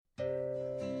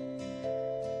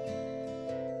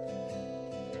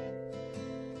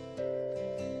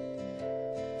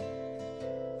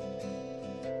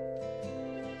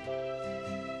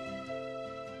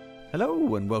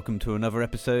Hello and welcome to another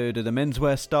episode of the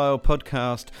Menswear Style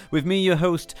podcast with me, your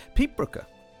host, Pete Brooker.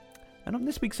 And on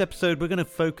this week's episode, we're going to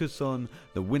focus on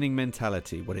the winning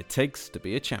mentality, what it takes to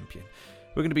be a champion.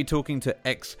 We're going to be talking to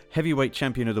ex-heavyweight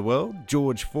champion of the world,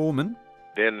 George Foreman.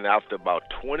 Then after about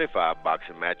 25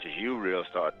 boxing matches, you really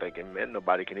start thinking, man,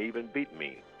 nobody can even beat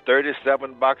me.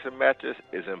 37 boxing matches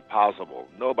is impossible.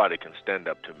 Nobody can stand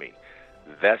up to me.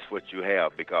 That's what you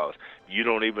have because you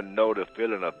don't even know the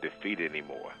feeling of defeat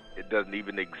anymore. It doesn't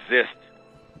even exist.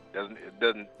 It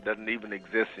doesn't even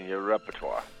exist in your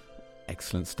repertoire.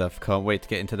 Excellent stuff. Can't wait to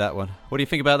get into that one. What do you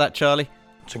think about that, Charlie?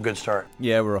 It's a good start.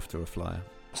 Yeah, we're off to a flyer.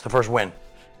 It's the first win.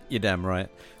 You're damn right.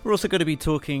 We're also going to be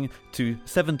talking to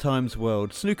 7-time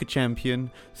world snooker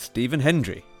champion Stephen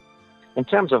Hendry. In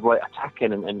terms of like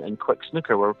attacking and quick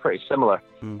snooker, we're pretty similar.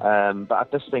 But I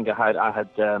just think I had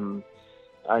the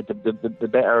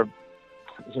better,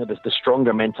 the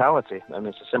stronger mentality. I mean,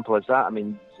 it's as simple as that. I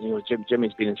mean,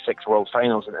 Jimmy's been in 6 world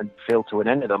finals and failed to win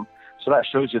any of them. So that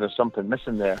shows you there's something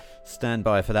missing there. Stand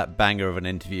by for that banger of an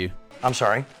interview. I'm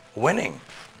sorry, winning. You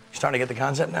starting to get the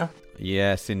concept now?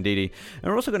 Yes, indeedy.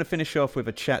 And we're also going to finish off with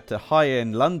a chat to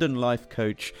high-end London life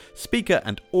coach, speaker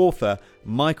and author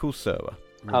Michael Serwa.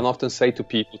 I often say to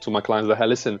people, to my clients, that, hey,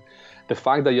 listen, the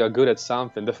fact that you're good at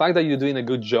something, the fact that you're doing a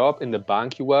good job in the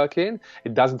bank you work in,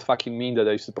 it doesn't fucking mean that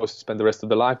you're supposed to spend the rest of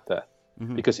the life there.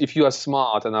 Mm-hmm. Because if you are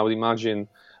smart, and I would imagine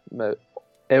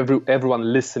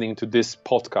everyone listening to this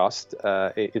podcast,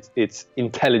 it's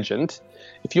intelligent.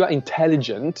 If you are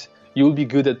intelligent, you will be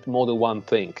good at more than one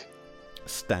thing.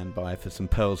 Stand by for some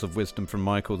pearls of wisdom from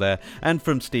Michael there and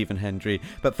from Stephen Hendry.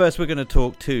 But first we're going to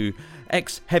talk to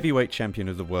ex-heavyweight champion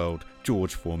of the world,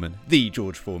 George Foreman, the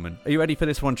George Foreman. Are you ready for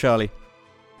this one, Charlie?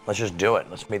 Let's just do it.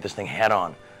 Let's meet this thing head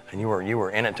on. And you were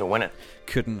in it to win it.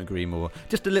 Couldn't agree more.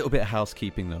 Just a little bit of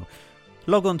housekeeping though.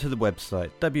 Log on to the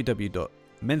website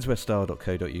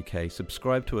www.menswearstyle.co.uk.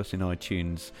 Subscribe to us in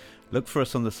iTunes. Look for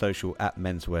us on the social at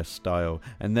Menswear Style,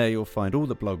 and there you'll find all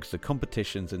the blogs, the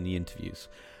competitions and the interviews.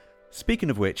 Speaking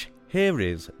of which, here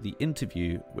is the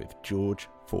interview with George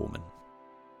Foreman.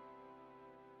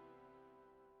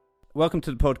 Welcome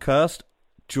to the podcast,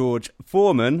 George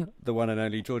Foreman, the one and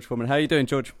only George Foreman. How are you doing,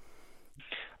 George?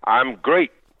 I'm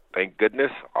great. Thank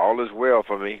goodness. All is well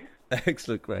for me.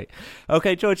 Excellent, great.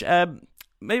 Okay, George,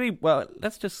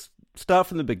 let's just start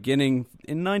from the beginning.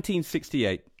 In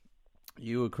 1968,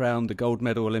 you were crowned the gold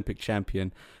medal Olympic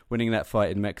champion, winning that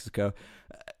fight in Mexico.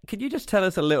 Could you just tell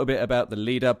us a little bit about the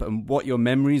lead-up and what your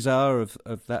memories are of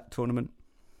that tournament?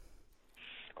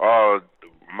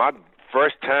 My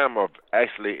first time of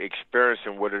actually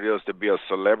experiencing what it is to be a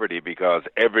celebrity, because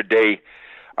every day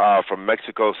from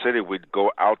Mexico City we'd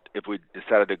go out, if we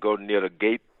decided to go near the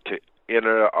gate to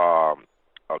enter or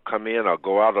come in or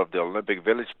go out of the Olympic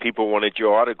Village, people wanted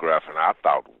your autograph, and I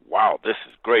thought, wow, this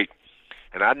is great.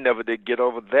 And I never did get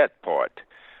over that part.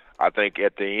 I think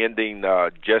at the ending,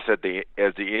 as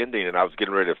the ending, and I was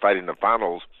getting ready to fight in the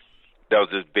finals, there was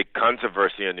this big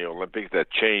controversy in the Olympics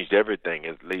that changed everything,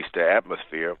 at least the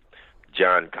atmosphere.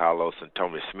 John Carlos and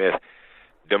Tommy Smith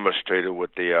demonstrated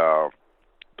with the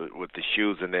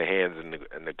shoes in their hands and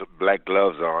the black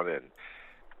gloves on,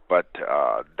 but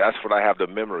that's what I have the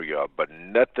memory of. But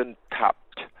nothing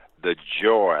topped the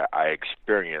joy I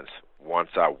experienced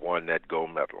once I won that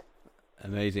gold medal.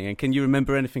 Amazing. And can you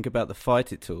remember anything about the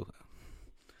fight at all?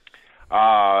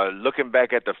 Looking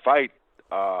back at the fight,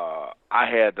 I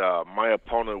had my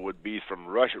opponent would be from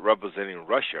Russia, representing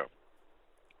Russia,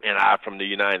 and I from the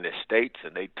United States,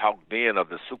 and they talked then of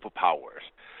the superpowers.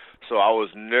 So I was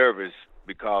nervous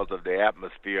because of the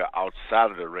atmosphere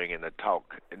outside of the ring and the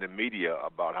talk in the media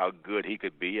about how good he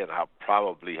could be and how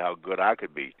good I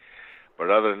could be. But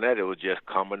other than that, it was just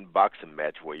common boxing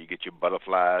match where you get your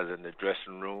butterflies in the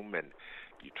dressing room and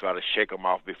you try to shake them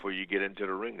off before you get into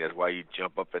the ring. That's why you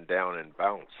jump up and down and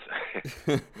bounce.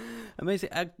 Amazing.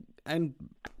 And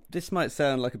this might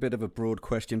sound like a bit of a broad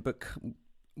question, but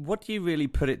what do you really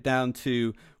put it down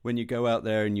to when you go out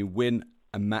there and you win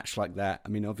a match like that? I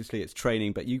mean, obviously it's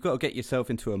training, but you've got to get yourself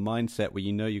into a mindset where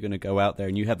you know you're going to go out there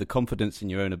and you have the confidence in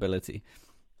your own ability.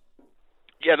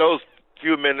 Yeah, those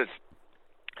few minutes,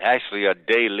 actually a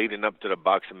day leading up to the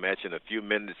boxing match, and a few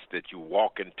minutes that you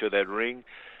walk into that ring,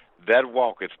 that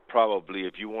walk is probably,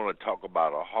 if you want to talk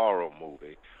about a horror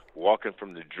movie, walking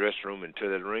from the dressing room into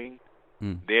the ring,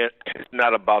 then it's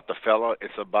not about the fella,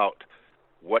 it's about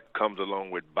what comes along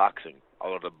with boxing,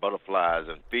 all of the butterflies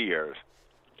and fears.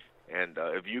 And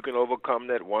if you can overcome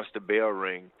that once the bell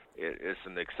rings, it's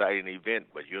an exciting event,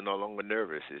 but you're no longer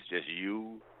nervous. It's just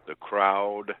you, the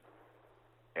crowd,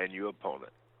 and your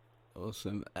opponent.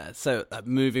 Awesome. So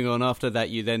moving on, after that,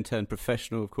 you then turned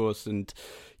professional, of course, and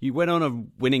you went on a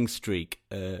winning streak.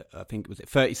 I think, was it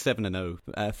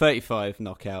 37-0, 35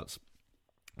 knockouts.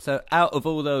 So out of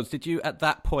all those, did you, at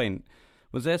that point,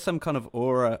 was there some kind of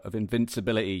aura of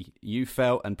invincibility you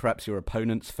felt and perhaps your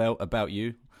opponents felt about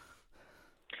you?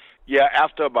 Yeah,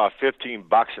 after about 15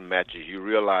 boxing matches, you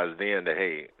realize then that,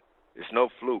 hey, it's no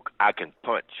fluke. I can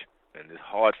punch, and it's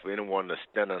hard for anyone to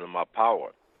stand under my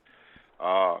power.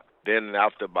 Then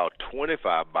after about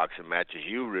 25 boxing matches,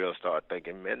 you really start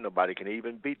thinking, man, nobody can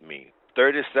even beat me.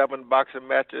 37 boxing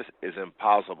matches is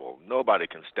impossible. Nobody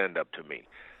can stand up to me.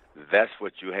 That's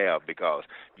what you have, because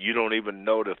you don't even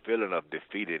know the feeling of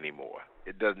defeat anymore.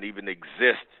 It doesn't even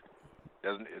exist.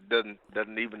 It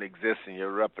doesn't even exist in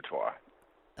your repertoire.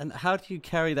 And how do you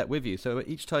carry that with you? So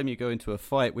each time you go into a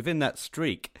fight, within that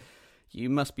streak, you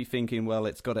must be thinking, well,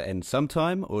 it's got to end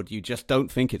sometime, or do you just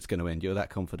don't think it's going to end? You're that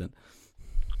confident?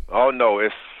 Oh no,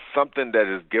 it's something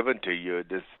that is given to you.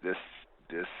 This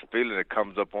feeling that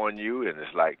comes up on you, and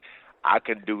it's like, I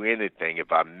can do anything.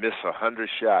 If I miss 100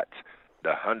 shots, the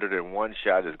 101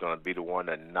 shot is going to be the one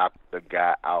that knocked the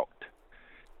guy out.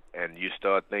 And you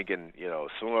start thinking,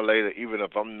 sooner or later, even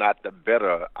if I'm not the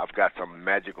better, I've got some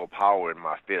magical power in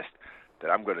my fist that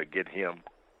I'm going to get him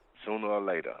sooner or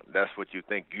later. That's what you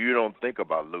think. You don't think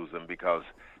about losing, because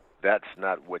that's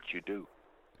not what you do.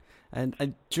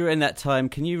 And during that time,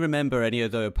 can you remember any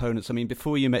of the opponents? I mean,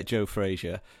 before you met Joe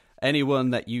Frazier,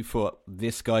 anyone that you thought,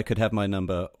 this guy could have my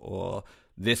number, or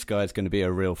this guy's going to be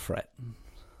a real threat?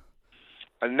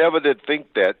 I never did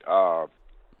think that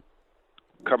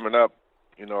coming up.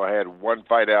 I had one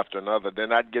fight after another.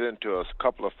 Then I'd get into a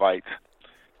couple of fights,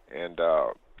 and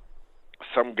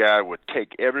some guy would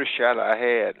take every shot I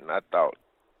had, and I thought,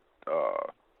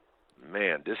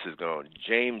 man, this is going.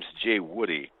 James J.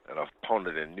 Woody, an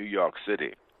opponent in New York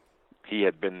City. He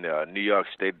had been New York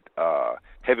State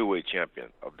heavyweight champion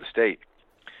of the state.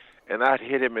 And I'd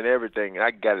hit him and everything, and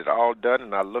I got it all done,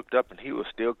 and I looked up, and he was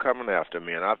still coming after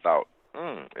me, and I thought,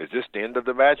 is this the end of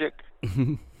the magic?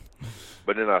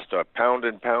 But then I started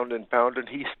pounding.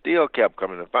 He still kept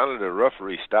coming, and finally the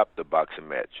referee stopped the boxing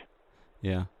match.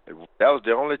 Yeah. That was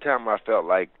the only time I felt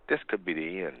like this could be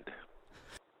the end.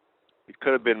 It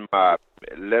could have been my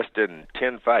less than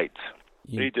 10 fights.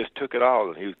 Yeah. He just took it all,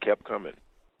 and he kept coming.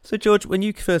 So, George, when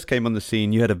you first came on the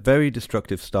scene, you had a very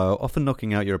destructive style, often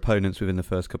knocking out your opponents within the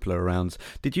first couple of rounds.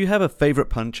 Did you have a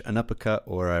favourite punch, an uppercut,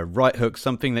 or a right hook,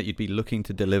 something that you'd be looking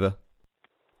to deliver?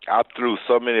 I threw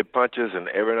so many punches, and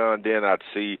every now and then I'd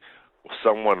see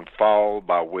someone fall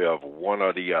by way of one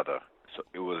or the other. So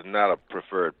it was not a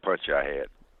preferred punch I had.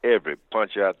 Every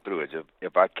punch I threw,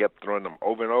 if I kept throwing them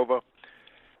over and over,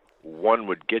 one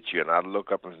would get you, and I'd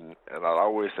look up and I'd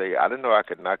always say, I didn't know I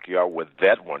could knock you out with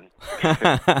that one.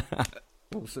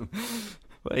 Awesome.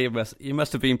 Well, you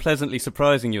must have been pleasantly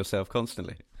surprising yourself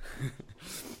constantly.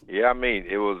 Yeah, I mean,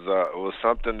 it was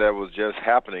something that was just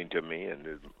happening to me, and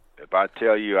if I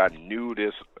tell you I knew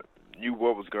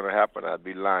what was going to happen, I'd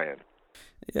be lying.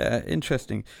 Yeah,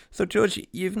 interesting. So, George,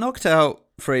 you've knocked out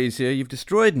Frazier, you've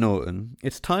destroyed Norton.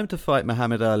 It's time to fight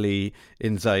Muhammad Ali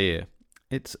in Zaire.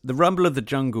 It's the Rumble of the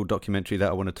Jungle documentary that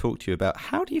I want to talk to you about.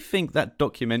 How do you think that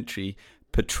documentary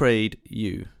portrayed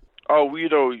you? Oh,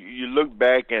 you look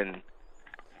back and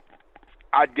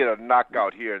I'd get a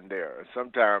knockout here and there.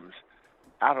 Sometimes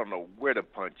I don't know where the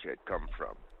punch had come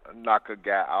from. I'd knock a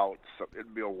guy out, so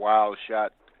it'd be a wild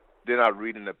shot. Then I'd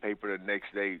read in the paper the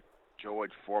next day,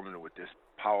 George Foreman with this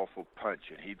powerful punch,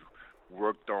 and he'd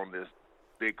worked on this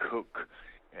big hook,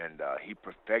 and he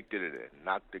perfected it and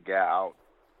knocked the guy out.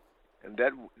 And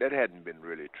that hadn't been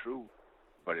really true,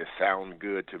 but it sounded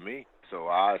good to me. So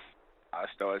I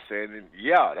started saying,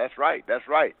 yeah, that's right.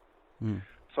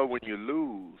 So when you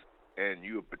lose and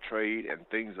you're betrayed and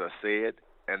things are said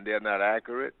and they're not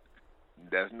accurate,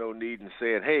 there's no need in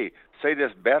saying, hey, say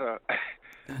this better,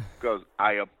 because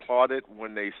I applauded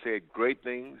when they said great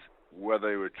things, whether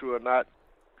they were true or not.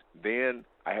 Then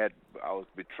I was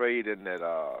betrayed in that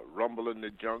rumble in the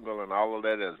jungle and all of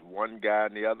that as one guy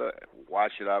and the other. Why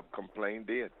should I have complained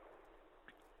then?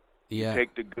 Yeah. You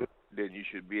take the good, then you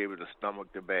should be able to stomach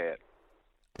the bad.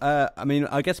 I mean,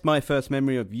 I guess my first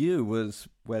memory of you was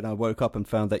when I woke up and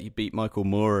found that you beat Michael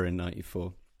Moorer in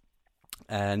 '94.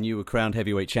 And you were crowned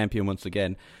heavyweight champion once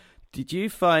again. Did you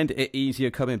find it easier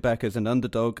coming back as an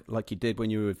underdog like you did when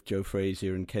you were with Joe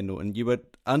Frazier and Ken Norton? You were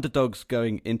underdogs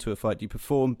going into a fight. Do you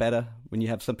perform better when you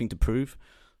have something to prove?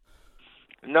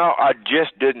 No, I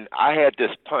just didn't. I had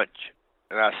this punch,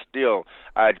 and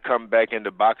I'd come back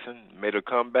into boxing, made a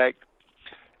comeback,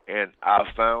 and I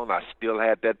found I still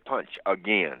had that punch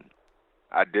again.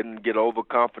 I didn't get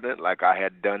overconfident like I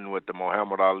had done with the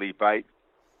Muhammad Ali fight.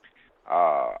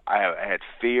 I had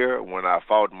fear when I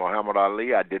fought Muhammad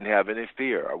Ali. I didn't have any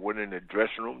fear. I went in the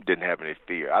dressing room, didn't have any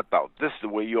fear. I thought, this is the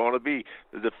way you want to be.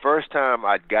 The first time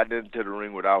I'd gotten into the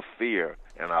ring without fear,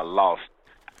 and I lost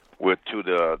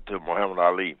to Muhammad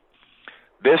Ali.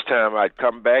 This time I'd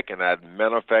come back and I'd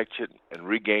manufactured and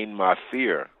regained my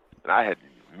fear. And I had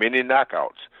many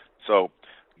knockouts. So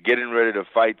getting ready to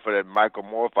fight for that Michael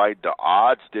Moore fight, the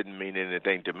odds didn't mean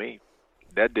anything to me.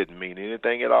 That didn't mean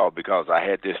anything at all because I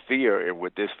had this fear, and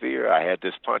with this fear, I had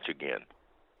this punch again.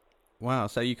 Wow,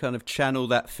 so you kind of channel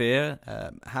that fear.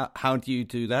 How do you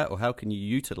do that, or how can you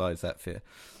utilize that fear?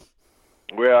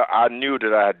 Well, I knew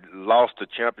that I had lost the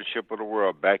championship of the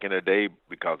world back in the day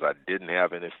because I didn't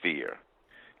have any fear.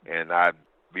 And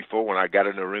before, when I got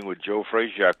in the ring with Joe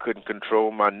Frazier, I couldn't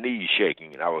control my knees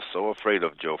shaking, and I was so afraid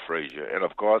of Joe Frazier. And,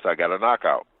 of course, I got a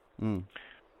knockout. Mm.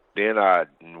 Then I,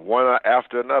 one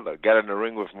after another, got in the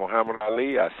ring with Muhammad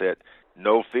Ali. I said,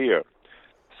 no fear.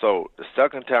 So the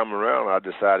second time around, I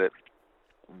decided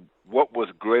what was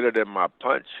greater than my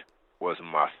punch was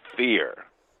my fear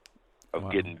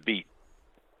of getting beat.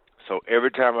 So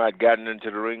every time I'd gotten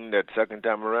into the ring that second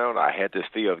time around, I had this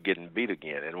fear of getting beat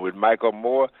again. And with Michael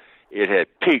Moore, it had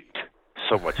peaked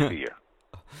so much fear.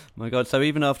 My God, so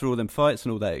even after all them fights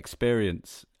and all that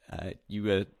experience, you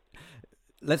were...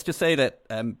 Let's just say that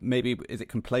maybe, is it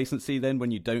complacency then when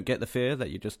you don't get the fear,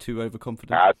 that you're just too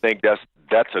overconfident? I think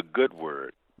that's a good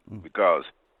word because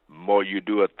more you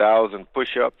do 1,000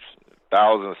 push-ups,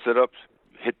 1,000 sit-ups,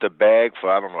 hit the bag for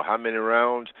I don't know how many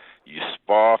rounds, you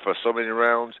spar for so many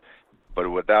rounds, but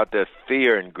without that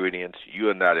fear ingredients, you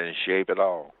are not in shape at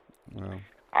all. Wow.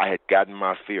 I had gotten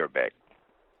my fear back.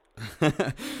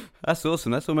 That's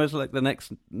awesome. That's almost like the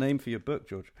next name for your book,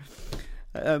 George.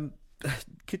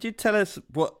 Could you tell us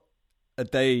what a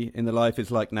day in the life is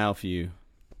like now for you?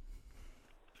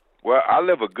 Well, I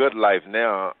live a good life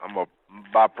now.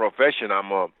 By profession,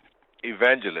 I'm a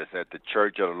evangelist at the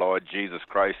Church of the Lord Jesus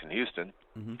Christ in Houston.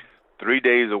 Mm-hmm. 3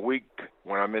 days a week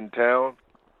when I'm in town,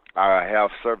 I have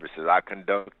services. I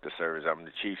conduct the service. I'm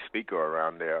the chief speaker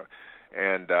around there.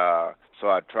 And so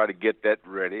I try to get that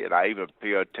ready, and I even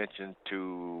pay attention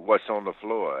to what's on the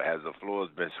floor. Has the floors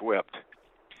been swept?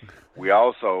 We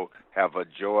also have a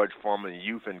George Foreman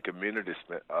Youth and Community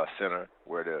Center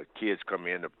where the kids come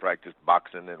in to practice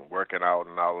boxing and working out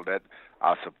and all of that.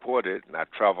 I support it, and I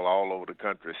travel all over the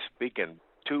country speaking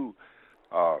to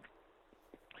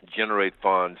generate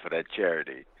funds for that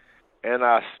charity. And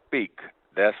I speak.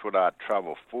 That's what I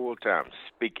travel full-time,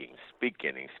 speaking,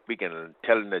 and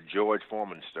telling the George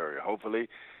Foreman story. Hopefully,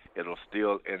 it'll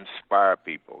still inspire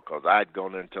people because I had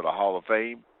gone into the Hall of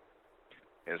Fame.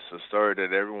 It's a story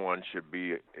that everyone should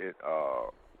be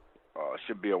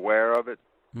aware of it,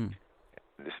 and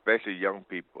especially young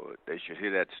people. They should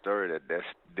hear that story, that that's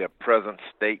their present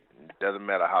state. It doesn't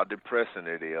matter how depressing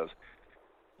it is,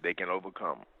 they can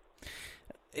overcome.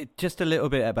 Just a little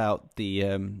bit about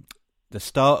the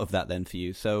start of that then for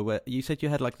you. So you said you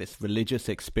had like this religious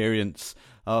experience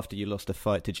after you lost a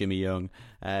fight to Jimmy Young,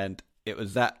 and it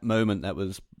was that moment that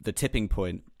was the tipping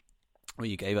point where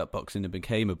you gave up boxing and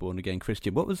became a born-again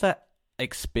Christian. What was that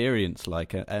experience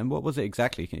like, and what was it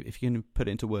exactly, if you can put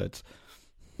it into words?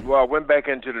 Well, I went back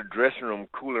into the dressing room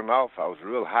cooling off. I was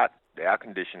real hot. The air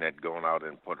conditioning had gone out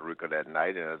in Puerto Rico that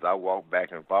night, and as I walked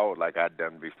back and forward like I'd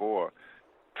done before,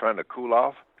 trying to cool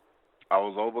off, I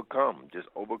was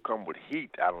overcome with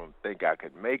heat. I don't think I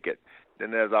could make it.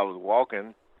 Then as I was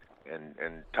walking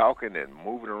and talking and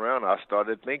moving around, I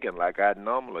started thinking like I'd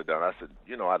normally done. I said,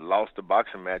 I'd lost the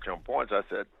boxing match on points. I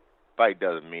said, fight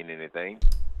doesn't mean anything.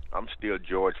 I'm still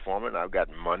George Foreman. I've got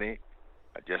money.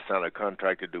 I just signed a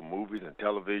contract to do movies and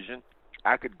television.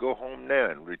 I could go home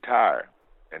now and retire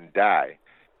and die.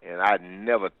 And I'd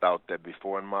never thought that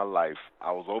before in my life.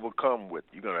 I was overcome with,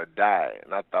 you're going to die.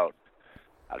 And I thought,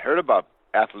 I'd heard about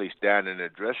athletes dying in the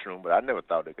dressing room, but I never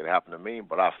thought it could happen to me.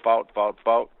 But I fought.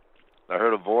 I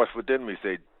heard a voice within me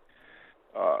say,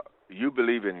 you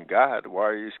believe in God, why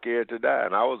are you scared to die?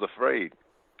 And I was afraid.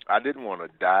 I didn't want to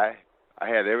die. I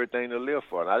had everything to live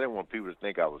for, and I didn't want people to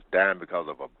think I was dying because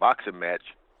of a boxing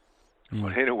match.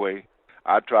 But anyway,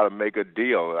 I tried to make a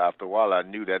deal. After a while, I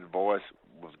knew that voice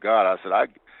was God. I said,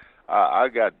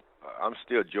 I'm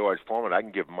still George Foreman. I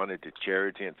can give money to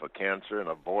charity and for cancer. And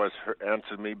a voice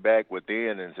answered me back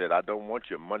within and said, I don't want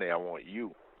your money, I want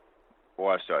you.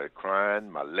 Boy, I started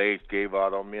crying. My legs gave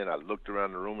out on me, and I looked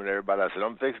around the room at everybody. I said,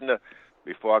 I'm fixing to,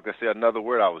 before I could say another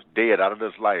word, I was dead out of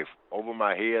this life. Over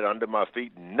my head, under my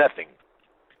feet, nothing.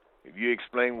 If you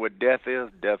explain what death is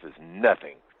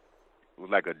nothing. It was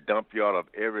like a dump yard of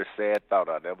every sad thought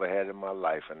I'd ever had in my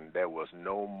life, and there was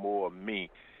no more of me.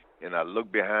 And I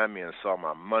looked behind me and saw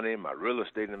my money, my real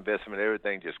estate investment,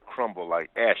 everything just crumble like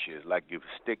ashes, like you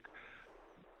stick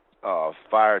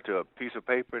fire to a piece of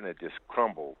paper and it just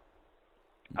crumbled.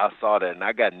 I saw that and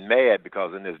I got mad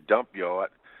because in this dump yard,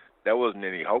 there wasn't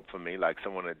any hope for me, like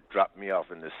someone had dropped me off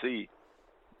in the sea.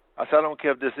 I said, I don't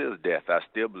care if this is death. I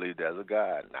still believe there's a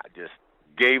God. And I just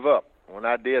gave up. When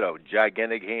I did, a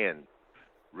gigantic hand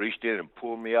reached in and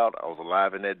pulled me out. I was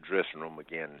alive in that dressing room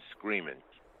again, screaming.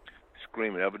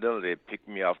 Evidently, they picked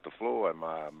me off the floor, and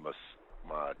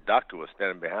my doctor was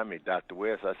standing behind me, Dr.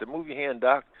 West. I said, move your hand,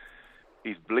 Doc.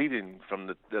 He's bleeding from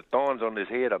the thorns on his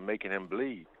head are making him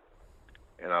bleed.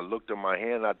 And I looked at my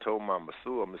hand. I told my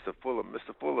masseur, Mr.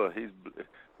 Fuller,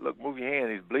 look, move your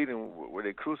hand. He's bleeding where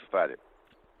they crucified him.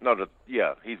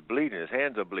 He's bleeding. His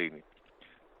hands are bleeding.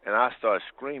 And I started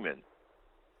screaming,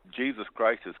 Jesus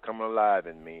Christ is coming alive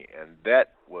in me. And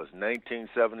that was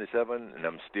 1977, and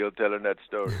I'm still telling that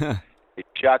story. It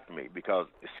shocked me because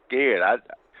it's scared.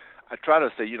 I try to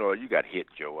say, you got hit,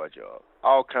 George,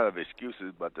 all kind of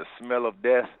excuses, but the smell of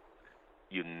death,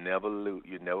 you never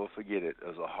forget it.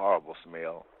 It's a horrible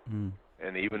smell. Mm.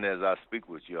 And even as I speak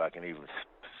with you, I can even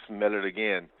smell it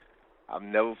again. I've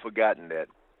never forgotten that.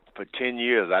 For 10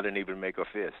 years, I didn't even make a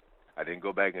fist. I didn't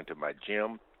go back into my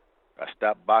gym. I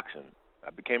stopped boxing. I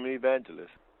became an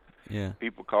evangelist. Yeah.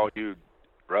 People called you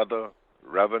brother,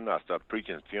 reverend. I started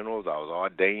preaching funerals. I was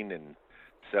ordained in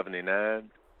 79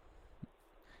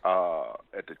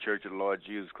 at the Church of the Lord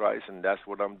Jesus Christ, and that's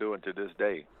what I'm doing to this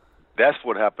day. That's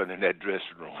what happened in that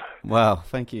dressing room. Wow,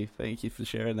 thank you for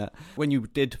sharing that. When you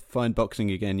did find boxing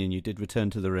again and you did return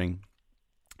to the ring,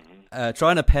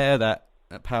 trying to pair that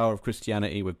power of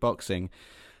Christianity with boxing,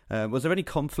 was there any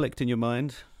conflict in your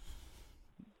mind?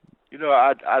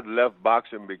 I'd left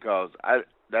boxing because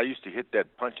I used to hit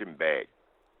that punching bag,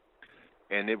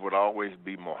 and it would always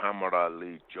be Muhammad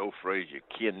Ali, Joe Frazier,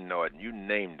 Ken Norton, you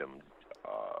named them,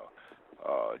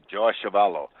 George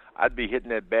Chuvalo. I'd be hitting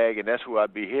that bag, and that's who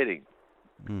I'd be hitting.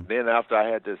 Mm. Then after I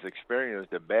had this experience,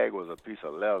 the bag was a piece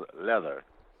of leather,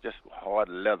 just hard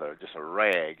leather, just a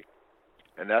rag,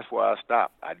 and that's why I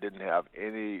stopped. I didn't have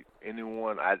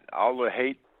anyone. All the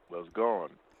hate was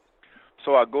gone.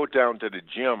 So I go down to the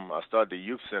gym. I started the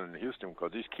youth center in Houston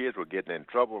because these kids were getting in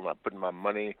trouble, and I put my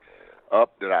money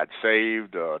up that I'd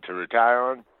saved to retire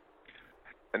on.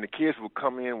 And the kids would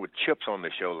come in with chips on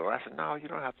their shoulder. I said, no, you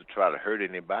don't have to try to hurt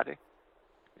anybody.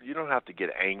 You don't have to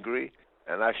get angry.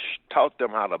 And I taught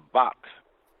them how to box.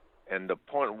 And the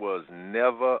point was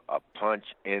never a punch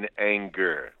in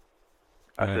anger.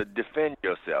 I said, defend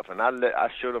yourself. And I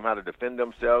showed them how to defend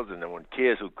themselves. And then when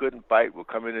kids who couldn't fight would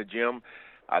come in the gym,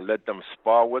 I let them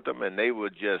spar with them, and they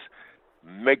would just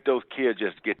make those kids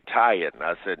just get tired. And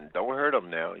I said, don't hurt them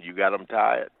now. You got them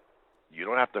tired. You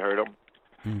don't have to hurt them.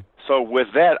 Mm. So with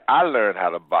that, I learned how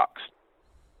to box.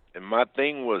 And my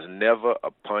thing was never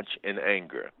a punch in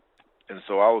anger. And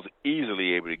so I was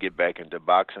easily able to get back into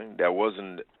boxing. There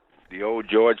wasn't, the old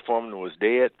George Foreman was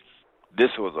dead.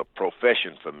 This was a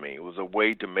profession for me. It was a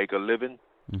way to make a living,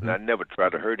 and I never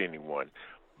tried to hurt anyone.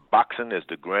 Boxing is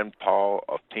the grandpa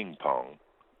of ping pong.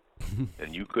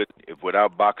 And you could, if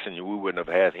without boxing, we wouldn't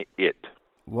have had it.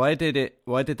 Why did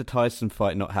the Tyson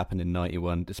fight not happen in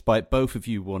 91, despite both of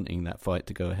you wanting that fight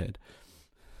to go ahead?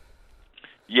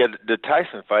 Yeah, the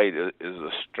Tyson fight is a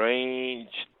strange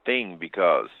thing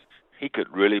because he could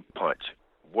really punch.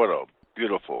 What a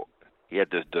beautiful, he had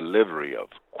this delivery of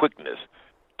quickness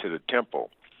to the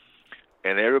temple.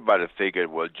 And everybody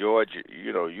figured, well, George,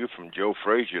 you're from Joe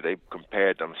Frazier. They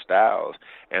compared them styles.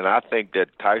 And I think that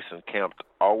Tyson camp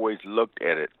always looked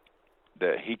at it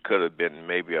that he could have been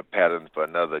maybe a pattern for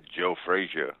another Joe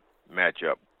Frazier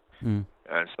matchup. Mm.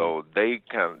 And so they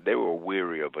were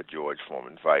weary of a George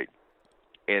Foreman fight.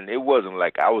 And it wasn't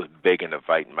like I was begging to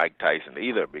fight Mike Tyson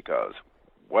either, because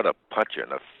what a puncher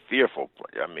and a fearful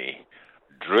puncher. I mean,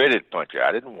 dreaded puncher.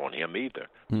 I didn't want him either.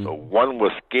 Mm. So one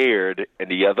was scared and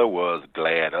the other was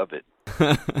glad of it.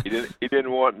 He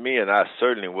didn't want me, and I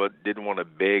certainly didn't want to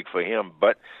beg for him.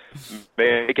 But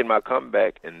making my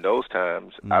comeback in those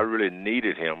times, I really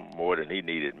needed him more than he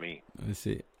needed me. I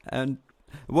see. And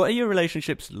what are your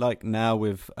relationships like now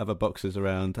with other boxers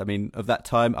around? I mean, of that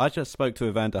time, I just spoke to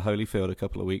Evander Holyfield a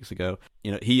couple of weeks ago.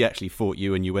 He actually fought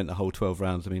you and you went the whole 12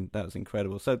 rounds. I mean, that was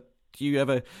incredible. So do you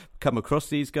ever come across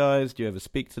these guys? Do you ever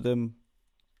speak to them?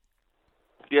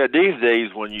 Yeah, these days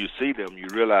when you see them, you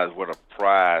realize what a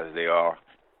prize they are.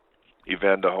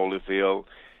 Evander Holyfield,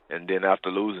 and then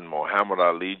after losing Muhammad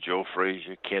Ali, Joe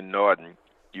Frazier, Ken Norton,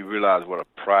 you realize what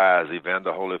a prize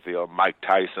Evander Holyfield, Mike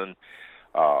Tyson,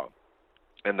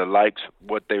 and the likes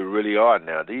what they really are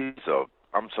now.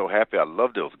 I'm so happy. I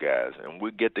love those guys, and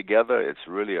we get together. It's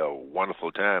really a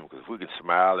wonderful time because we can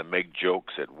smile and make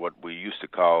jokes at what we used to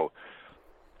call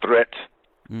threats.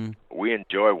 We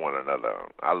enjoy one another.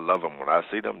 I love them. When I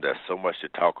see them, there's so much to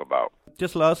talk about.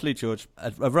 Just lastly, George,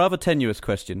 a rather tenuous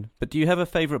question, but do you have a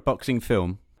favourite boxing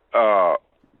film?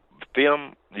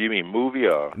 Film? Do you mean movie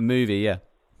or? Movie, yeah.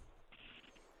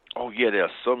 Oh, yeah, there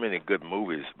are so many good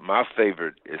movies. My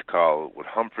favorite is called, with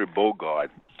Humphrey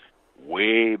Bogart,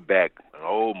 way back, an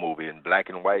old movie in black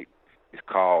and white. It's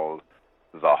called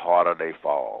The Harder They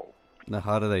Fall. The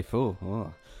Harder They Fall.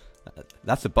 Oh.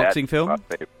 That's a boxing film? My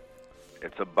favorite.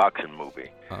 It's a boxing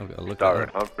movie. Oh, look starring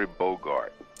Humphrey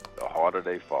Bogart. The Harder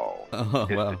They Fall. Oh,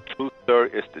 wow.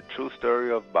 It's the true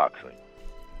story of boxing.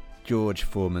 George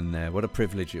Foreman there. What a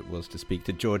privilege it was to speak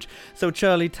to George. So,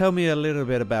 Charlie, tell me a little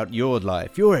bit about your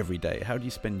life, your everyday. How do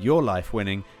you spend your life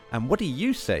winning? And what do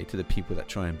you say to the people that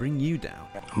try and bring you down?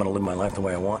 I'm going to live my life the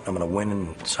way I want. I'm going to win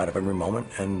inside of every moment.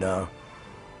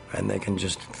 And they can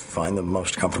just find the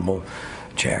most comfortable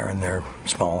chair in their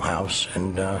small house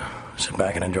and sit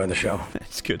back and enjoy the show.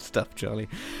 That's good stuff, Charlie.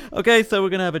 Okay, so we're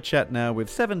going to have a chat now with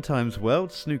 7-time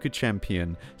world snooker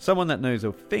champion, someone that knows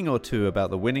a thing or two about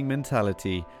the winning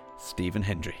mentality, Stephen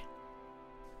Hendry.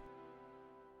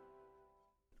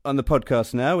 On the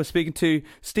podcast now, we're speaking to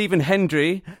Stephen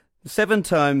Hendry,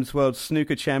 7-time world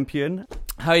snooker champion.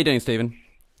 How are you doing, Stephen?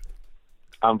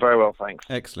 I'm very well, thanks.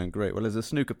 Excellent, great. Well, as a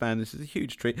snooker fan, this is a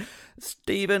huge treat.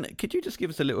 Stephen, could you just give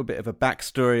us a little bit of a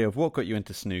backstory of what got you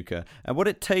into snooker and what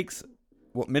it takes,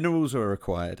 what minerals are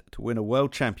required to win a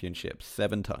world championship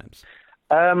 7 times?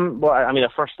 Well, I mean, I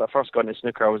first got into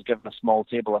snooker. I was given a small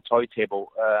table, a toy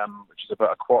table, which is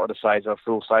about a quarter the size of a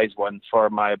full-size one for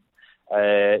my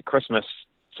Christmas,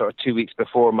 sort of 2 weeks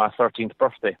before my 13th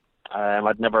birthday.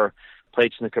 I'd never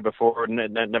played snooker before,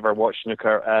 never watched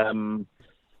snooker.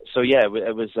 So yeah,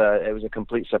 it was a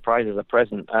complete surprise as a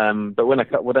present. But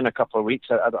within a couple of weeks,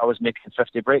 I was making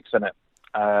 50 breaks in it.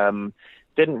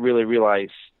 Didn't really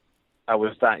realise I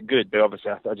was that good, but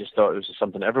obviously I just thought it was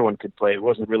something everyone could play. It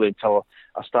wasn't really until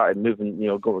I started moving,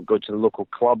 go to the local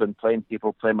club and playing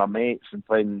my mates and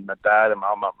playing my dad and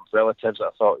my relatives, that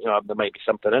I thought, there might be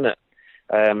something in it.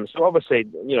 So obviously,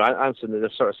 answering the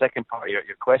sort of second part of your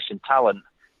question, talent,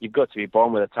 you've got to be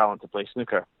born with a talent to play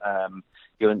snooker.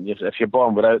 If you're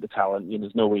born without the talent,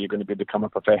 there's no way you're going to become a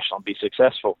professional and be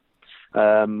successful.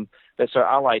 But sort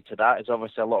of allied to that is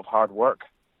obviously a lot of hard work.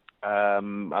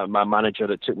 My manager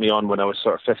that took me on when I was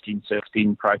sort of 15,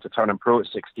 16, prior to turning pro at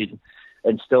 16,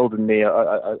 instilled in me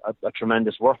a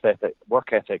tremendous work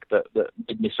ethic that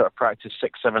made me sort of practice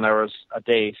 6-7 hours a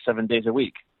day, 7 days a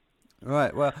week.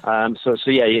 Right. Well. So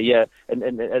yeah,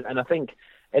 and I think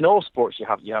in all sports you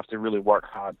have to really work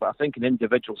hard, but I think in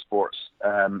individual sports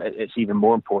it's even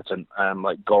more important.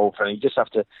 Like golf, and you just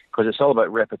have to, because it's all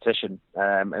about repetition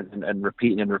and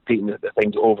repeating the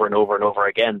things over and over and over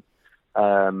again.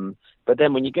 But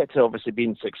then when you get to obviously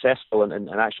being successful and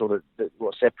actually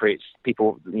what separates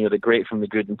people, the great from the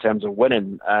good in terms of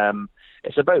winning,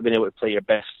 it's about being able to play your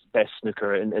best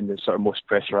snooker in the sort of most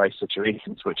pressurized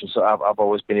situations, which is I've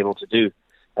always been able to do.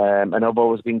 And I've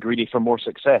always been greedy for more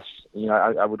success.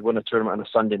 I would win a tournament on a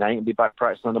Sunday night and be back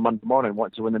practicing on a Monday morning,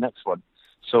 want to win the next one.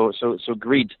 So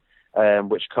greed,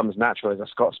 which comes naturally as a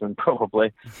Scotsman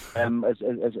probably, is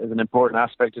an important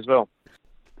aspect as well.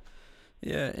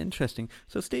 Yeah, interesting.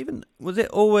 So, Stephen, was it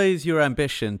always your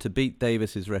ambition to beat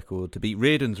Davis's record, to beat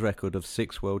Reardon's record of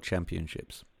 6 world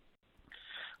championships?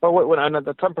 Well, when I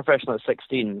turned professional at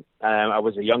 16, I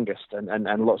was the youngest,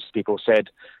 and lots of people said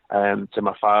to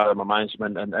my father, my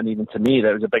management, and even to me that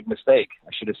it was a big mistake.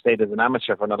 I should have stayed as an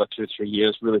amateur for another 2 or 3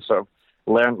 years, really sort of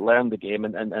learn the game,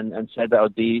 and said that I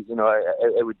would be,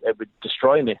 it would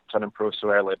destroy me turning pro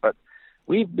so early. But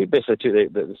we basically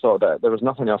took the thought that there was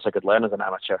nothing else I could learn as an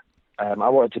amateur. I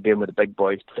wanted to be in with the big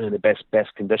boys, playing in the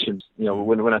best conditions.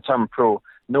 When I turned pro,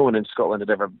 no one in Scotland had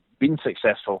ever been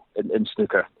successful in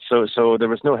snooker. So there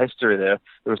was no history there.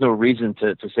 There was no reason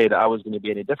to say that I was going to be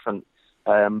any different.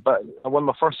 But I won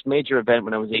my first major event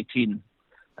when I was 18,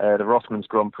 the Rothmans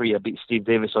Grand Prix. I beat Steve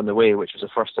Davis on the way, which was the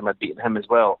first time I'd beaten him as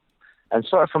well. And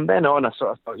sort of from then on, I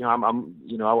sort of thought, I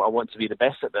want to be the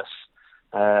best at this.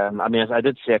 I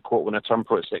did say a quote when I turned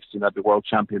pro at 16, I'd be world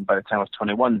champion by the time I was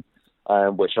 21.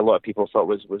 Which a lot of people thought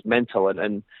was mental,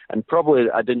 and probably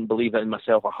I didn't believe that in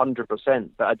myself 100%,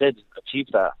 but I did achieve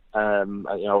that. I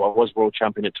was world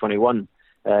champion at 21,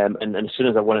 and as soon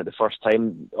as I won it the first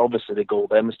time, obviously the goal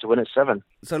then was to win at 7.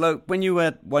 So, look, when you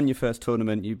won your first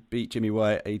tournament, you beat Jimmy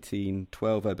White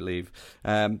 18-12, I believe.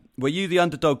 Were you the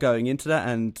underdog going into that,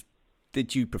 and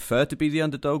did you prefer to be the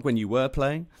underdog when you were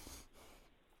playing?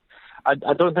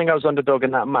 I don't think I was underdog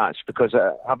in that match because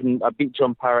I beat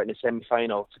John Parrott in the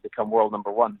semi-final to become world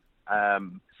number one.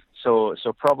 So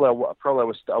probably I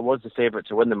was the favourite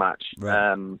to win the match.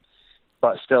 Right.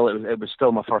 But still, it was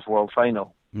still my first world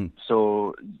final.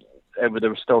 So there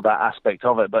was still that aspect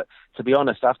of it. But to be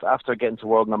honest, after getting to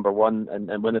world number one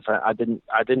and winning, I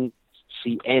didn't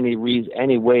see any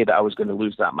way that I was going to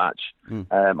lose that match.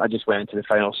 I just went into the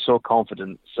final so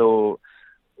confident. So,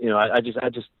 I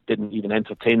just didn't even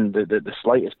entertain the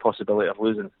slightest possibility of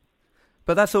losing.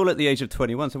 But that's all at the age of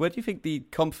 21. So where do you think the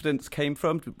confidence came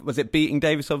from? Was it beating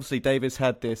Davis? Obviously, Davis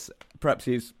had this, perhaps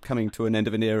he's coming to an end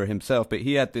of an era himself, but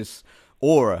he had this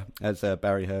aura, as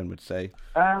Barry Hearn would say.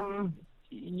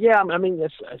 Yeah, I mean,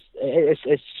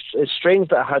 it's strange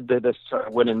that I had this sort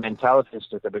of winning mentality in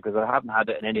snooker because I haven't had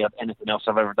it in anything else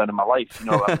I've ever done in my life.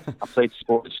 I played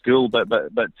sport at school, but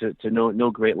to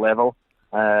no great level.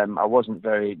 I wasn't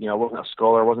very, I wasn't a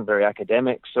scholar, I wasn't very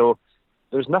academic, so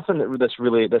there's nothing that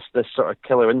this sort of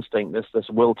killer instinct, this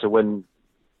will to win,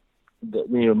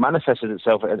 manifested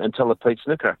itself until I played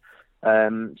snooker.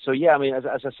 So yeah, I mean, as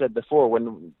I said before,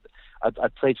 when I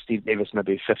played Steve Davis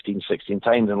maybe 15, 16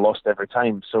 times and lost every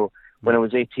time. So when I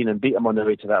was 18 and beat him on the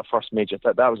way to that first major,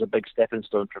 that was a big stepping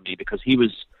stone for me because he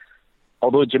was,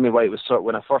 although Jimmy White was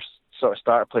when I first sort of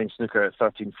started playing snooker at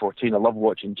 13, 14, I loved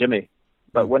watching Jimmy.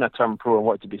 But when I turned pro and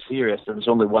wanted to be serious, there was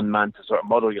only one man to sort of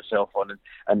model yourself on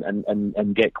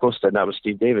and get close to, and that was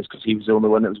Steve Davis because he was the only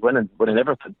one that was winning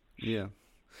everything. Yeah.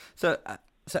 So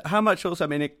how much also, I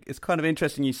mean, it's kind of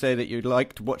interesting you say that you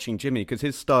liked watching Jimmy because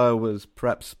his style was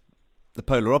perhaps the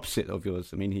polar opposite of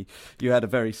yours. I mean, you had a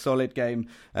very solid game,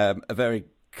 a very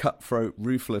cutthroat,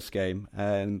 ruthless game,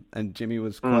 and Jimmy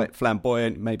was quite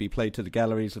flamboyant, maybe played to the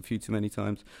galleries a few too many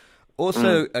times.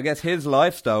 Also, I guess his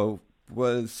lifestyle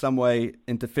was some way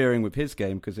interfering with his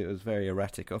game because it was very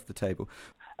erratic off the table.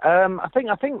 I think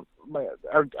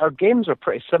our games were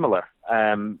pretty similar.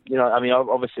 I mean,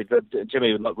 obviously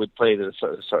Jimmy would play the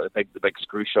sort of the big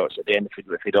screw shots at the end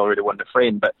if he'd already won the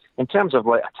frame. But in terms of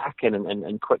like attacking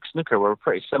and quick snooker, we were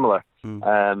pretty similar.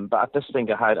 But I just think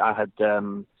I had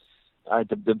the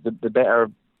better,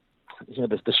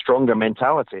 the stronger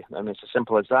mentality. I mean, it's as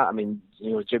simple as that. I mean,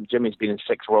 Jimmy's been in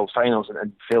 6 world finals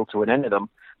and failed to win any of them.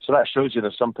 So that shows you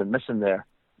there's something missing there.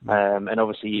 And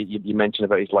obviously, you mentioned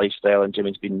about his lifestyle, and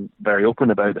Jimmy's been very open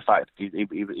about the fact that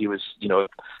he was, he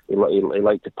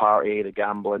liked to party, the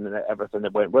gambling, and everything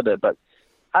that went with it. But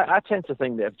I tend to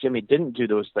think that if Jimmy didn't do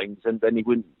those things, then he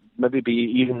wouldn't maybe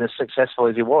be even as successful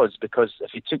as he was. Because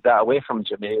if you took that away from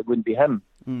Jimmy, it wouldn't be him.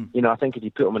 I think if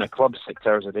you put him in a club 6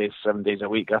 hours a day, 7 days a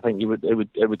week, I think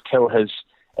it would kill his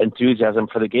enthusiasm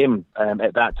for the game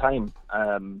at that time.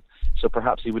 So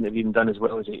perhaps he wouldn't have even done as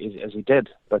well as he did.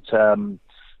 But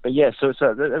yeah, so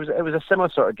it was a similar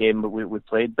sort of game that we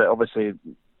played, but obviously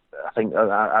I think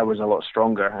I was a lot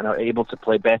stronger and able to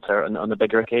play better on the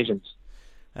bigger occasions.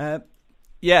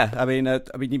 Yeah, I mean,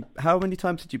 how many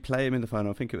times did you play him in the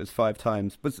final? I think it was 5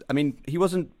 times. He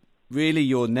wasn't really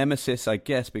your nemesis, I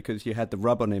guess, because you had the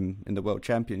rub on him in the World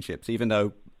Championships, even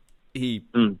though he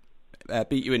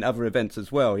beat you in other events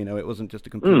as well. It wasn't just a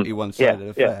completely one-sided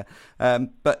affair. Yeah.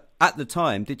 But at the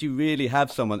time, did you really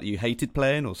have someone that you hated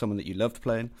playing or someone that you loved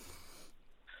playing?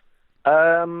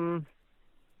 Not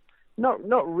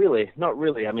really.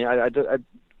 I mean,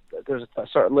 there's a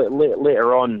sort of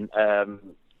later on.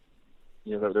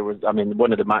 There was. I mean,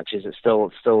 one of the matches. It's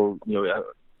still. I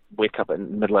wake up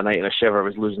in the middle of the night and a shiver. I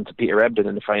was losing to Peter Ebdon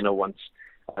in the final once.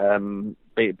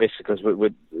 Basically, because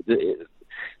with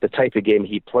the type of game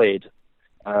he played,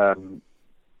 he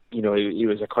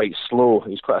was quite a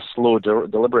slow,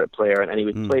 deliberate player, and he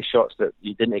would play shots that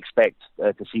you didn't expect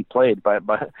to see played by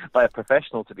a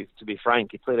professional. To be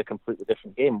frank, he played a completely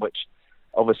different game, which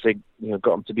obviously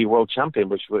got him to be world champion,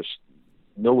 which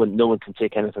no one can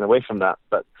take anything away from that.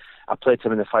 But I played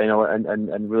him in the final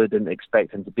and really didn't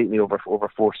expect him to beat me over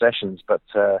 4 sessions. But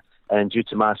and due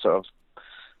to my sort of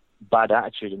bad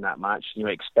attitude in that match,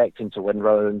 expecting to win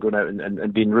rather than going out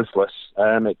and being ruthless,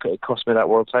 it cost me that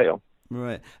world title.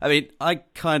 Right. I mean, I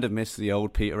kind of miss the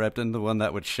old Peter Ebdon, the one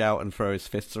that would shout and throw his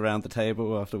fists around the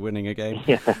table after winning a game.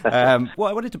 What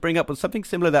I wanted to bring up was something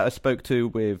similar that I spoke to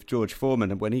with George Foreman,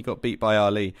 and when he got beat by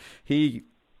Ali, he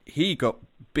got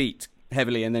beat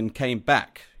heavily and then came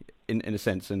back in a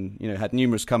sense, and had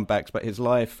numerous comebacks, but his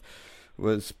life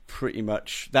was pretty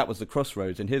much, that was the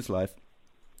crossroads in his life.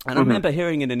 And I remember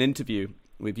hearing in an interview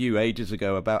with you ages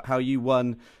ago about how you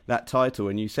won that title,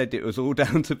 and you said it was all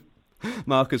down to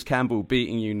Marcus Campbell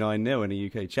beating you 9-0 in a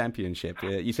UK Championship.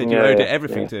 You said you owed it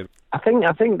everything to him. I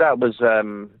think that was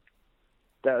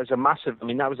a massive. I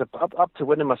mean, that was up to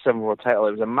winning my 7th world title.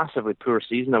 It was a massively poor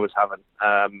season I was having.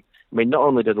 I mean, not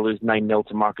only did I lose 9-0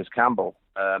 to Marcus Campbell,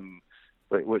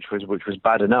 which was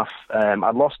bad enough.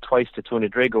 I lost twice to Tony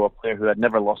Drago, a player who had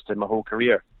never lost in my whole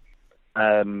career.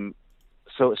 So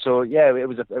yeah, it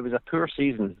was a poor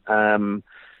season.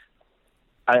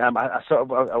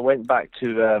 I went back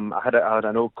to I had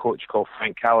an old coach called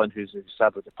Frank Callan, who's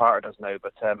sadly departed us now,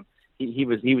 but he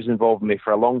was involved with me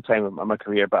for a long time in my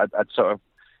career, but I'd sort of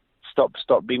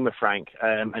stopped being with Frank,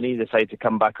 and he decided to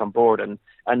come back on board,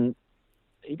 and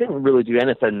he didn't really do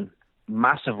anything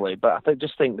massively, but I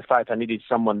just think the fact I needed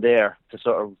someone there to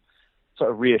sort of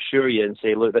reassure you and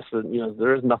say, look, this is,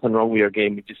 there is nothing wrong with your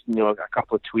game. You just, a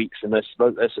couple of tweaks, and this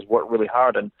has worked really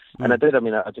hard, and I did. I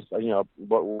mean, I just,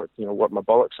 worked my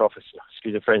bollocks off,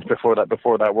 excuse the French, before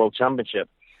that World Championship,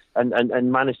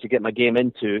 and managed to get my game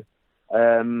into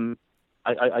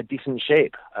a decent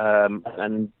shape.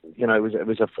 And it was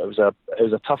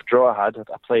a tough draw I had.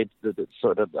 I played the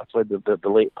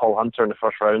late Paul Hunter in the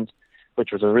first round,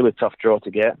 which was a really tough draw to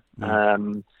get.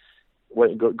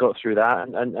 Got through that,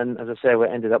 and as I say, we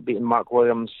ended up beating Mark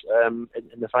Williams in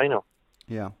the final.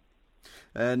 Yeah,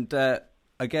 and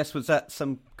I guess, was that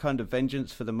some kind of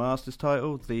vengeance for the Masters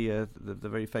title, the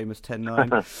very famous 10-9?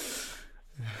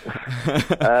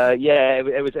 Yeah,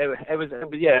 it was.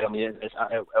 Yeah, I mean,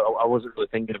 I wasn't really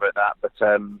thinking about that, but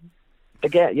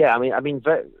again, yeah, I mean,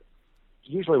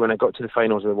 usually when I got to the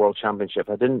finals of the World Championship,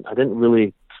 I didn't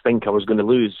really think I was going to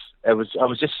lose. I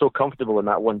was just so comfortable in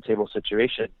that one table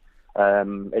situation. At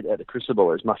the Crucible,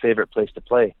 it was my favourite place to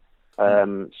play.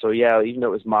 So yeah, even though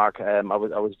it was Mark, I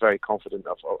was very confident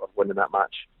of winning that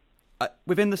match.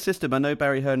 Within the system, I know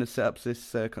Barry Hearn has set up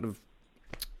this kind of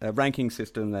ranking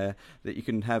system there that you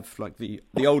can have like the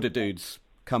older dudes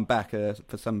come back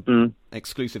for some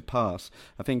exclusive pass.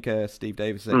 I think Steve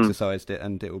Davis exercised it,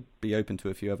 and it will be open to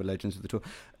a few other legends of the tour.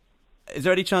 Is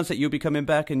there any chance that you'll be coming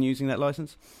back and using that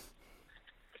license?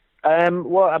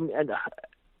 Well,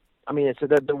 I mean,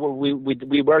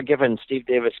 we were given, Steve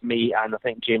Davis, me, and I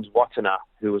think James Watana,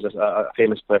 who was a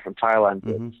famous player from Thailand,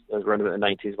 around about the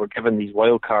 90s, were given these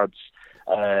wild cards,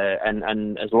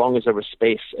 and as long as there was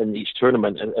space in each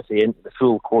tournament, if the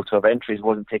full quota of entries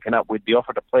wasn't taken up, we'd be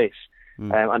offered a place.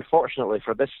 Unfortunately,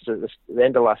 for the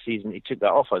end of last season, he took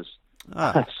that off us.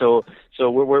 So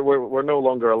we're no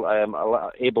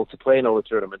longer able to play in all the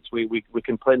tournaments. We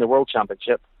can play in the World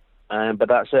Championship, but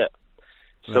that's it.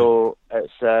 So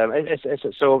it's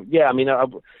so yeah. I mean, I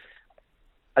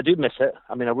do miss it.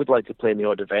 I mean, I would like to play in the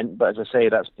odd event, but as I say,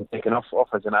 that's been taken off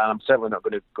us, and I'm certainly not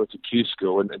going to go to Q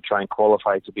school and try and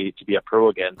qualify to be a pro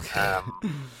again.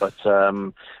 But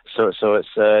so it's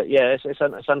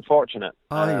it's unfortunate.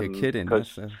 Oh, you're kidding?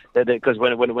 Because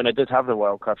when I did have the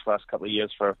wild card for the last couple of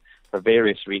years for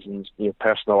various reasons,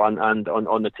 personal and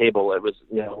on the table, it was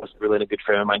wasn't really in a good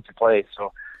frame of mind to play.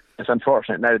 So. It's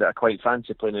unfortunate now that I quite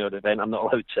fancy playing the odd event. I'm not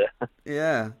allowed to.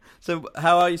 Yeah. So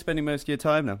how are you spending most of your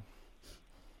time now?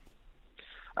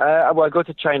 Well, I go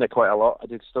to China quite a lot.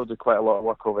 I still do quite a lot of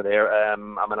work over there.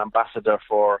 I'm an ambassador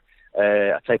for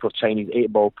a type of Chinese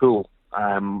 8-ball pool,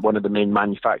 one of the main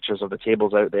manufacturers of the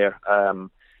tables out there.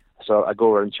 So I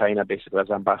go around China basically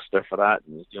as ambassador for that.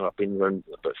 I've been around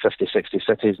about 50, 60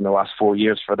 cities in the last 4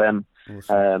 years for them.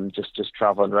 Awesome. Just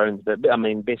traveling around. But I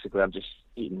mean, basically, I'm just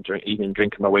eating and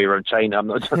drinking my way around China. I'm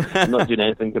not doing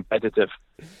anything competitive.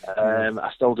 I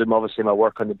still do obviously my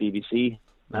work on the BBC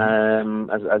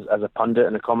as a pundit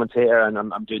and a commentator, and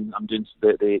I'm doing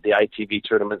the ITV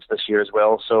tournaments this year as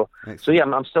well. So yeah,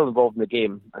 I'm still involved in the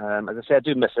game. As I say, I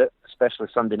do miss it, especially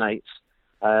Sunday nights.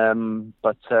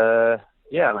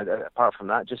 Yeah, apart from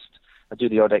that, just I do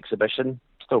the odd exhibition.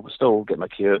 Still get my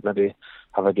cue out, maybe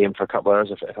have a game for a couple of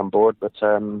hours if I'm bored. But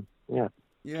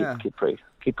keep pretty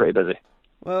busy.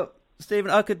 Well, Stephen,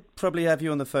 I could probably have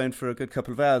you on the phone for a good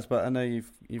couple of hours, but I know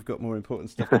you've got more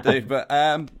important stuff to do. But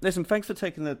listen, thanks for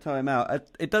taking the time out.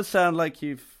 It does sound like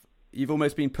you've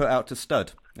almost been put out to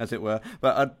stud, as it were.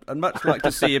 But I'd much like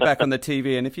to see you back on the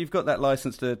TV, and if you've got that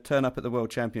license to turn up at the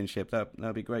World Championship,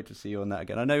 that'd be great to see you on that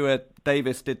again. I know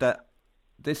Davis did that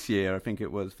this year, I think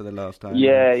it was, for the last time.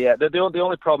 Yeah. The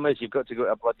only problem is you've got to go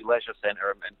to a bloody leisure centre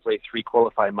and play 3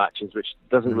 qualifying matches, which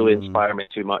doesn't really inspire me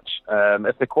too much.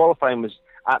 If the qualifying was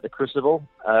at the Crucible,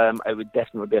 it would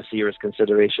definitely be a serious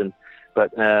consideration.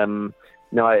 But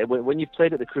no, when you've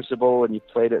played at the Crucible and you've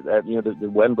played at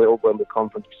the Old Wembley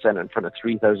Conference Centre in front of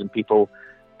 3,000 people,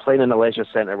 playing in a leisure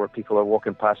centre where people are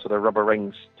walking past with their rubber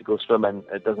rings to go swimming,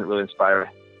 it doesn't really inspire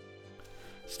me.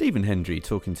 Stephen Hendry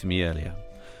talking to me earlier.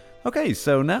 Okay,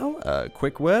 so now a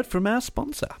quick word from our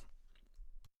sponsor.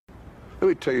 Let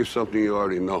me tell you something you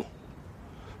already know.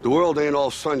 The world ain't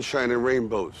all sunshine and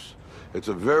rainbows. It's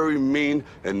a very mean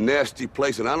and nasty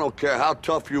place, and I don't care how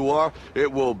tough you are,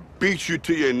 it will beat you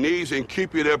to your knees and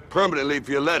keep you there permanently if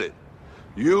you let it.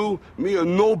 You, me, or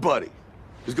nobody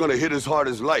is gonna hit as hard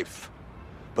as life.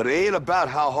 But it ain't about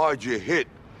how hard you hit.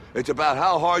 It's about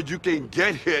how hard you can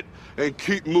get hit and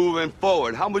keep moving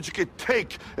forward. How much you can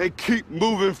take and keep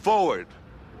moving forward.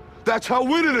 That's how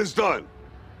winning is done.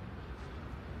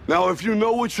 Now, if you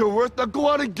know what you're worth, now go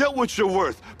out and get what you're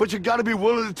worth. But you gotta be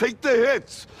willing to take the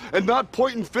hits and not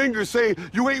pointing fingers saying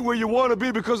you ain't where you wanna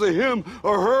be because of him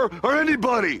or her or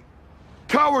anybody.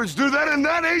 Cowards do that, and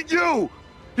that ain't you.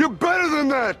 You're better than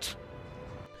that.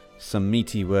 Some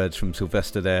meaty words from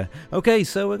Sylvester there. Okay,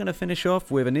 so we're going to finish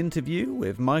off with an interview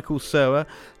with Michael Serwa,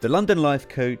 the London life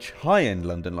coach, high-end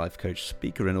London life coach,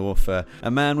 speaker and author,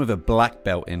 a man with a black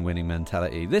belt in winning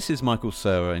mentality. This is Michael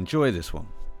Serwa. Enjoy this one.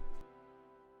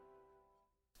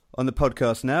 On the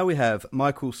podcast now, we have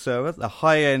Michael Serwa, the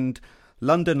high-end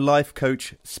London life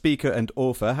coach, speaker and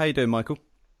author. How you doing, Michael?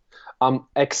 I'm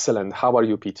excellent. How are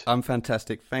you, Pete? I'm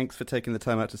fantastic. Thanks for taking the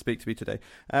time out to speak to me today.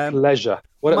 Pleasure.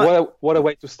 What a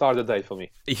way to start the day for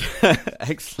me. Yeah,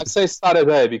 excellent. I say start a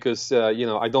day because,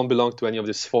 I don't belong to any of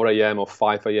this 4 a.m. or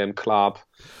 5 a.m. club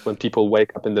when people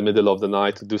wake up in the middle of the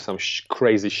night to do some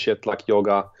crazy shit like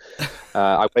yoga.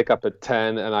 I wake up at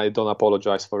 10 and I don't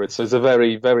apologize for it. So it's a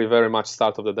very, very, very much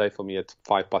start of the day for me at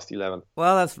 11:05.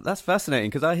 Well, that's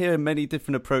fascinating because I hear many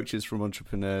different approaches from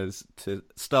entrepreneurs to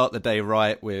start the day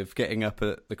right with getting up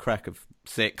at the crack of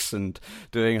 6 and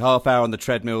doing half hour on the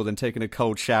treadmill, then taking a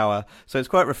cold shower. So it's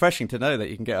quite refreshing to know that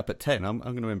you can get up at 10. I'm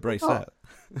going to embrace that.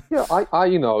 Yeah,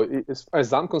 as far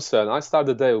as I'm concerned, I start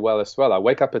the day well as well. I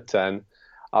wake up at 10.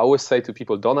 I always say to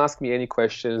people, don't ask me any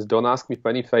questions, don't ask me for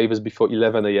any favors before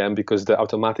 11 a.m. because the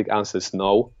automatic answer is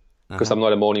no, because I'm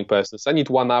not a morning person. So I need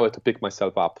 1 hour to pick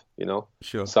myself up,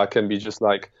 Sure. So I can be just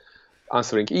like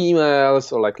answering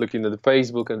emails or like looking at the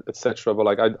Facebook and etc. But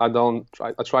like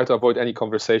I try to avoid any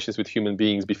conversations with human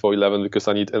beings before 11 because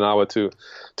I need an hour to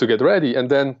get ready. And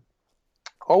then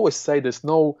I always say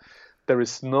there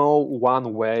is no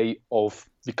one way of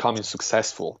becoming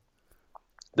successful.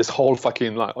 This whole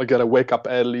fucking like I gotta wake up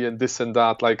early and this and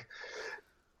that, like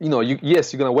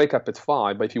yes, you're gonna wake up at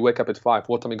 5, but if you wake up at 5,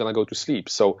 what time are you gonna go to sleep?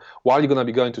 So while you're gonna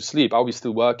be going to sleep, I'll be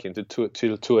still working till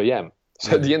 2 a.m.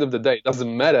 So at the end of the day, it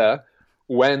doesn't matter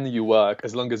when you work,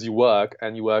 as long as you work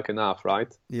and you work enough,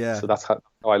 right? Yeah. So that's how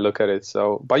I look at it.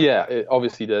 So, but yeah,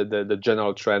 obviously the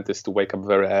general trend is to wake up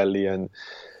very early and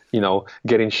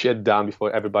getting shit done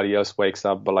before everybody else wakes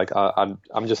up. But like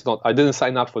I'm just not. I didn't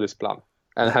sign up for this plan.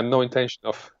 And I have no intention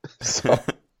of, so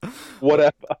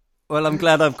whatever. Well, I'm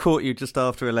glad I've caught you just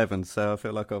after 11, so I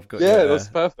feel like I've got you. Yeah, that's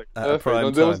perfect.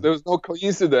 There was no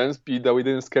coincidence, Pete, that we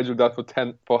didn't schedule that for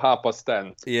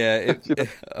 10:30. Yeah,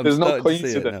 there's no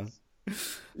coincidence.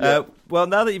 Well,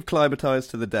 now that you've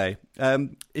climatized to the day,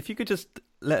 if you could just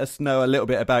let us know a little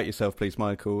bit about yourself, please,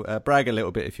 Michael. Brag a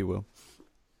little bit, if you will.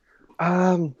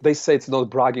 They say it's not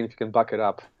bragging if you can back it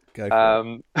up. Go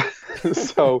for it.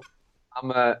 So.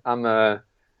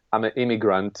 I'm an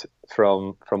immigrant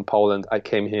from Poland. I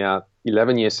came here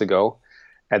 11 years ago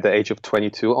at the age of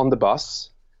 22 on the bus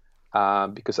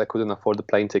because I couldn't afford the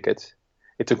plane ticket.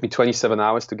 It took me 27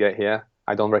 hours to get here.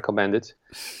 I don't recommend it.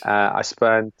 I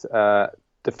spent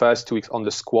the first 2 weeks on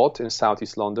the squat in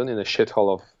Southeast London, in a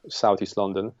shithole of Southeast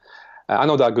London. I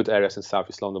know there are good areas in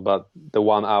Southeast London, but the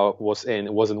one I was in,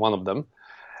 it wasn't one of them.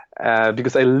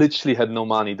 Because I literally had no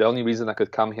money. The only reason I could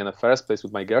come here in the first place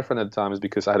with my girlfriend at the time is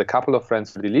because I had a couple of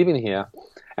friends already living here,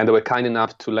 and they were kind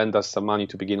enough to lend us some money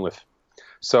to begin with.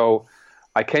 So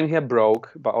I came here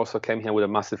broke, but also came here with a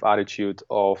massive attitude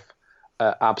of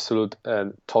absolute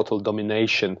total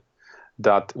domination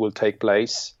that will take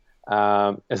place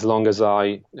as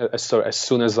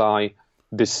soon as I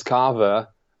discover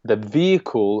the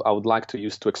vehicle I would like to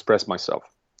use to express myself.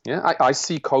 Yeah, I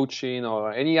see coaching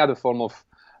or any other form of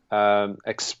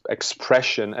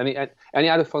expression, any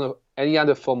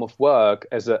other form of work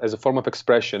as a form of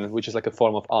expression, which is like a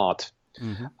form of art.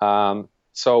 Mm-hmm.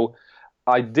 So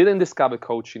I didn't discover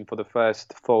coaching for the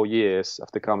first 4 years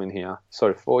after coming here.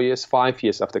 5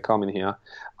 years after coming here.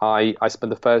 I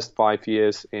spent the first 5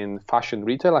 years in fashion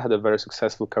retail. I had a very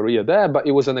successful career there, but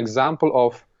it was an example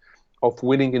of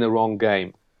winning in a wrong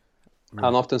game. I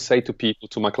often say to people,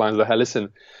 to my clients, that, hey,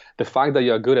 listen, the fact that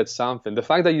you're good at something, the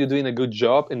fact that you're doing a good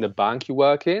job in the bank you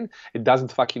work in, it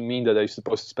doesn't fucking mean that you're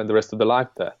supposed to spend the rest of the life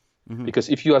there. Mm-hmm. Because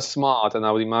if you are smart, and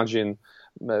I would imagine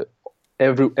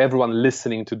everyone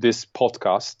listening to this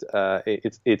podcast,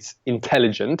 it's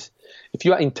intelligent. If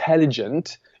you are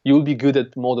intelligent, you will be good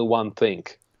at more than one thing.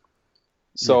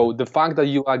 So the fact that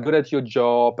you are good at your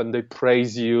job and they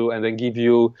praise you and then give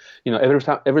you, every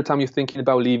time you're thinking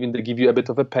about leaving, they give you a bit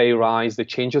of a pay rise, they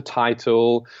change your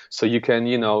title so you can,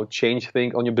 change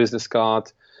things on your business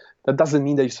card. That doesn't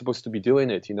mean that you're supposed to be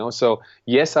doing it, So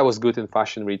yes, I was good in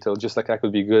fashion retail, just like I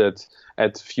could be good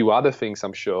at few other things,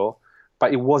 I'm sure,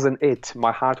 but it wasn't it.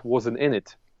 My heart wasn't in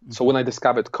it. Mm-hmm. So when I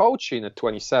discovered coaching at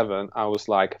 27, I was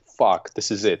like, fuck,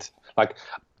 this is it. Like,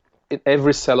 in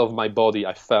every cell of my body,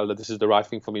 I felt that this is the right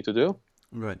thing for me to do.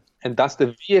 Right. And that's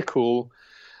the vehicle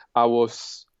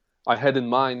I had in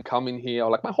mind coming here.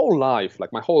 Like my whole life,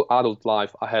 like my whole adult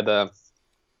life, I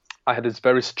had this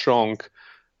very strong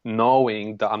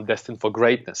knowing that I'm destined for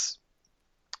greatness.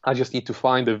 I just need to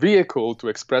find a vehicle to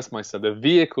express myself, the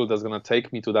vehicle that's going to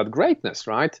take me to that greatness,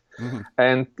 right? Mm-hmm.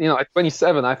 And, at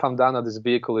 27, I found out that this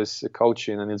vehicle is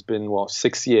coaching, and it's been,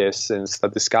 6 years since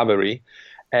that discovery.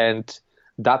 And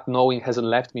that knowing hasn't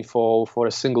left me for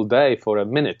a single day, for a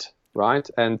minute, right?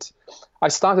 And I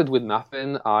started with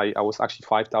nothing. I was actually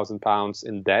 £5,000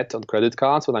 in debt on credit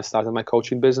cards when I started my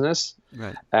coaching business.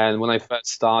 Right. And when I first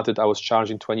started, I was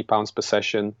charging £20 per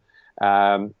session.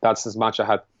 That's as much I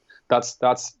had. That's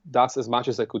as much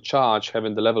as I could charge,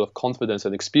 having the level of confidence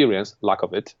and experience, lack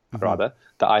of it, rather,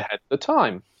 that I had at the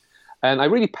time. And I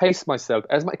really paced myself.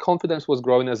 As my confidence was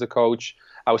growing as a coach,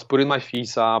 I was putting my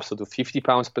fees up, so to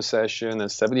 £50 per session and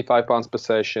 £75 per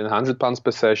session, £100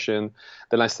 per session.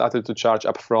 Then I started to charge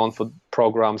upfront for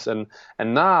programs. And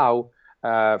now,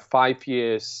 5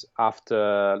 years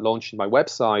after launching my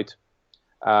website,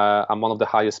 I'm one of the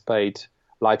highest paid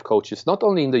life coaches, not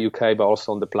only in the UK, but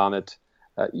also on the planet,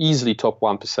 easily top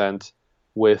 1%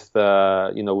 with my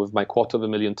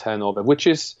 $250,000 turnover, which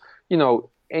is,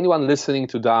 anyone listening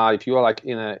to that, if you are like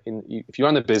if you're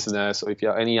in a business or if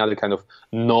you're any other kind of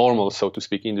normal, so to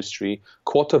speak, industry,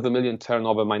 $250,000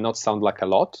 turnover might not sound like a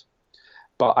lot,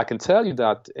 but I can tell you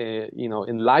that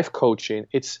in life coaching,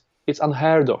 it's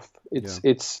unheard of.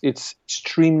 It's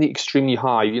extremely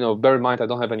high. Bear in mind, I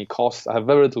don't have any costs. I have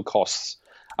very little costs.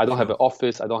 I don't have an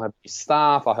office. I don't have any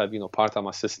staff. I have part-time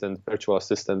assistant, virtual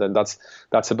assistant, and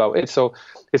that's about it. So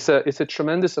it's a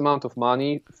tremendous amount of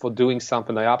money for doing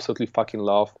something I absolutely fucking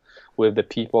love with the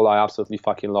people I absolutely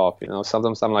fucking love.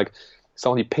 Sometimes I'm like,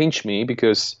 somebody pinch me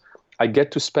because I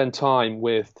get to spend time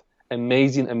with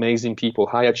amazing people,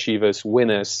 high achievers,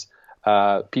 winners,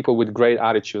 people with great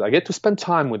attitude. I get to spend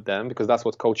time with them because that's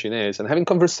what coaching is, and having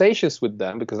conversations with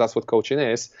them because that's what coaching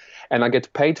is. And I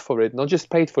get paid for it, not just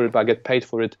paid for it, but I get paid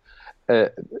for it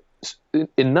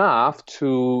enough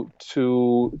to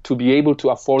be able to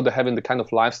afford having the kind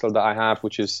of lifestyle that I have,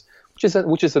 which is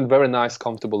a very nice,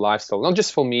 comfortable lifestyle, not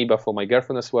just for me, but for my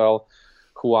girlfriend as well,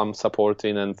 who I'm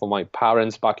supporting, and for my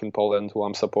parents back in Poland, who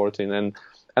I'm supporting, and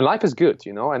life is good,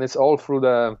 and it's all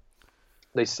through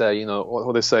they say,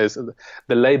 what they say is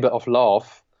the labor of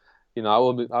love.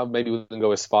 I maybe wouldn't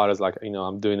go as far as like,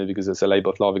 I'm doing it because it's a labor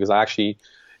of love, because I actually,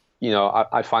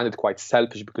 I find it quite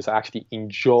selfish because I actually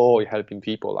enjoy helping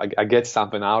people. I get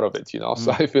something out of it,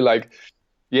 So I feel like,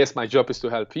 yes, my job is to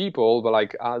help people, but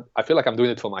like I feel like I'm doing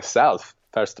it for myself,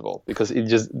 first of all, because it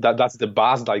just that's the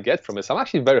buzz that I get from it. So I'm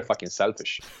actually very fucking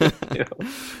selfish.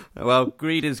 Well,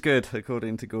 greed is good,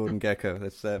 according to Gordon Gekko.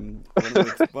 That's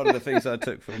one of the things I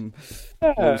took from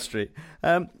Wall Street.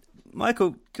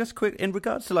 Michael, just quick, in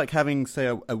regards to like having, say,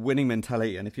 a winning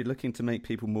mentality, and if you're looking to make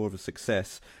people more of a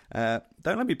success,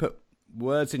 don't let me put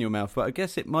words in your mouth, but I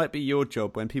guess it might be your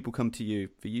job when people come to you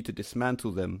for you to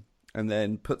dismantle them and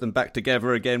then put them back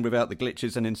together again without the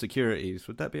glitches and insecurities.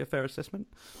 Would that be a fair assessment?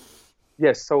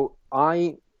 Yes. So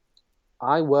I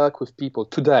work with people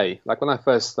today. Like when I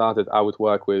first started, I would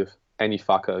work with any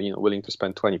fucker, willing to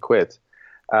spend 20 quid.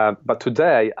 But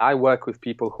today I work with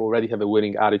people who already have a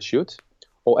winning attitude,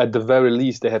 or at the very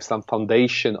least, they have some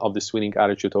foundation of this winning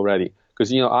attitude already.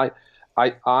 Because,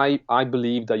 I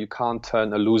believe that you can't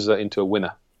turn a loser into a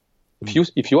winner.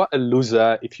 If you are a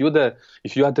loser, if you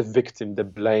are the victim, the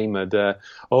blamer,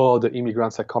 the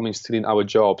immigrants are coming stealing our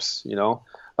jobs,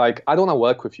 like I don't want to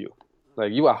work with you.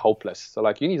 Like you are hopeless. So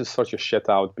like you need to sort your shit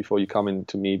out before you come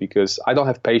into me, because I don't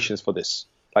have patience for this.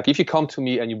 Like if you come to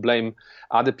me and you blame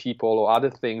other people or other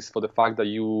things for the fact that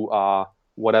you are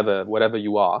whatever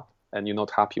you are, and you're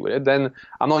not happy with it, then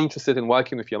I'm not interested in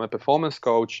working with you. I'm a performance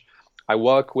coach. I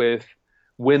work with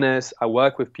winners. I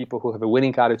work with people who have a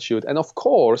winning attitude. And of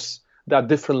course, there are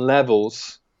different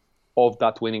levels of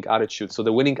that winning attitude. So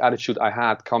the winning attitude I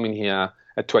had coming here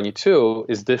at 22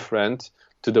 is different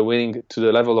to the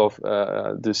level of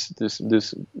this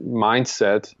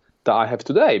mindset that I have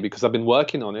today, because I've been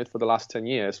working on it for the last 10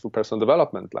 years through personal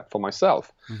development, like for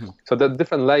myself. Mm-hmm. So there are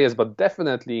different layers, but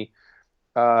definitely,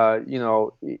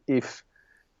 if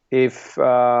if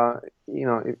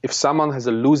if someone has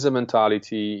a loser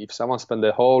mentality, if someone spent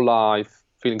their whole life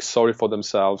feeling sorry for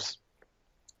themselves,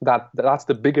 that's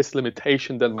the biggest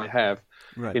limitation that they have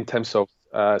in terms of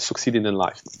succeeding in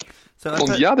life. So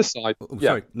on the other side,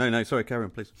 sorry, Karen,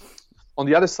 please. On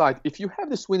the other side, if you have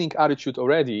this winning attitude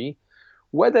already,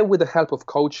 whether with the help of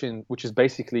coaching, which is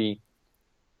basically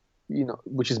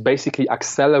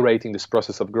accelerating this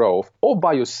process of growth, or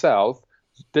by yourself,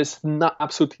 there's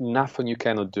absolutely nothing you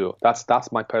cannot do.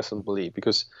 That's my personal belief,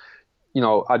 because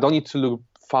I don't need to look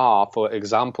far for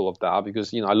example of that,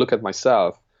 because I look at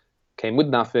myself, came with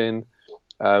nothing,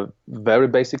 very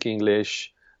basic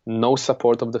English, no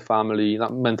support of the family,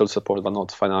 not mental support, but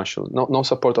not financial, no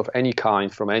support of any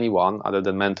kind from anyone other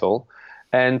than mental.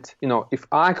 And, if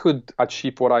I could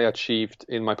achieve what I achieved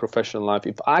in my professional life,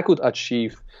 if I could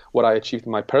achieve what I achieved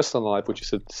in my personal life, which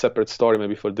is a separate story,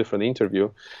 maybe for a different interview,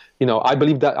 I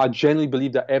genuinely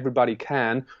believe that everybody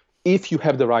can, if you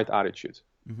have the right attitude.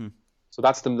 Mm-hmm. So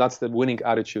that's the winning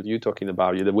attitude you're talking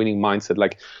about, the winning mindset.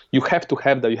 Like, you have to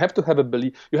have that. You have to have a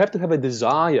belief. You have to have a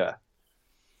desire.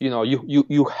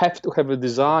 You have to have a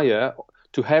desire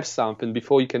to have something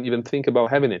before you can even think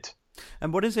about having it.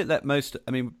 And what is it that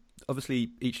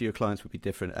obviously each of your clients would be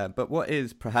different, but what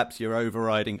is perhaps your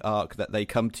overriding arc that they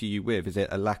come to you with? Is it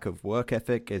a lack of work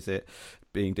ethic? Is it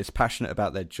being dispassionate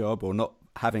about their job, or not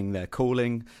having their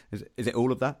calling? Is it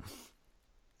all of that?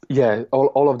 Yeah,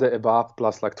 all of the above,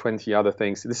 plus like 20 other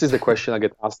things. This is the question I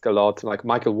get asked a lot. Like,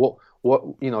 Michael,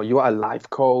 what you are a life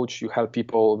coach, you help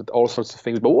people with all sorts of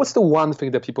things, but what's the one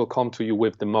thing that people come to you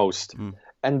with the most?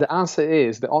 And the honest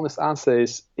answer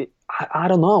is, I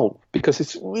don't know, because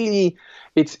it's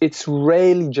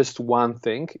rarely just one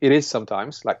thing. It is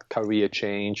sometimes like career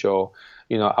change, or,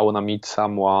 I want to meet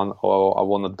someone, or I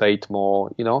want to date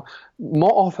more,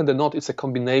 more often than not, it's a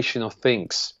combination of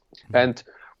things. And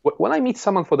when I meet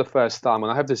someone for the first time,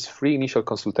 and I have this free initial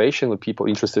consultation with people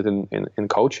interested in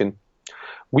coaching,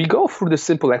 we go through the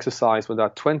simple exercise where there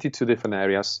are 22 different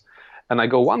areas, and I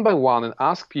go one by one and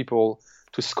ask people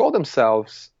to score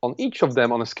themselves on each of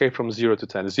them on a scale from 0 to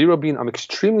 10. 0 being I'm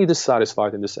extremely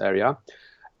dissatisfied in this area,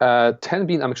 10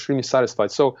 being I'm extremely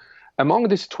satisfied. So among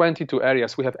these 22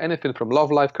 areas, we have anything from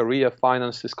love life, career,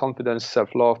 finances, confidence,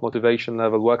 self-love, motivation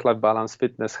level, work-life balance,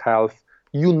 fitness, health,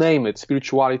 you name it,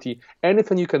 spirituality,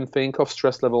 anything you can think of,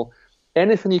 stress level,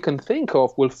 anything you can think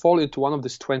of will fall into one of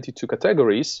these 22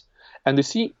 categories. And you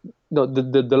see,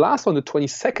 the last one, the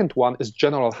 22nd one, is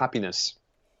general happiness.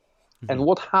 Mm-hmm. And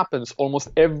what happens almost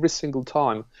every single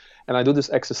time, and I do this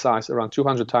exercise around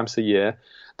 200 times a year,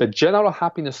 the general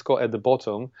happiness score at the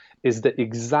bottom is the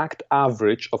exact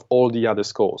average of all the other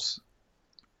scores.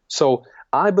 So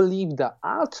I believe that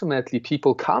ultimately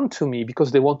people come to me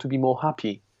because they want to be more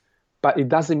happy. But it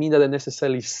doesn't mean that they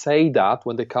necessarily say that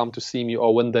when they come to see me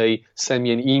or when they send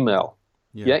me an email.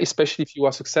 Yeah, especially if you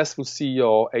are a successful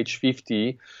CEO, age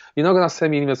 50, you're not going to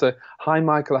send me an email and say, "Hi,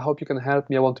 Michael, I hope you can help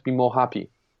me. I want to be more happy."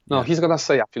 No, he's going to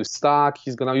say, "I feel stuck."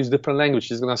 He's going to use different language.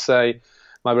 He's going to say,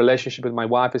 "My relationship with my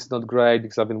wife is not great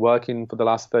because I've been working for the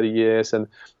last 30 years."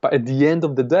 But at the end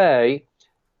of the day,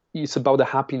 it's about the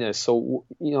happiness. So,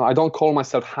 I don't call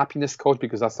myself happiness coach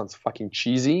because that sounds fucking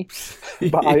cheesy,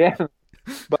 but I am.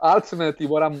 But ultimately,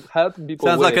 what I'm helping people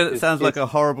sounds like a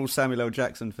horrible Samuel L.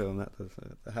 Jackson film. That does.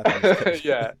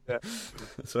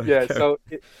 So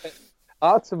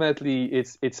ultimately,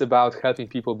 it's about helping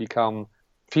people become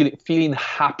feeling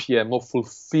happier, more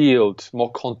fulfilled,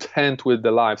 more content with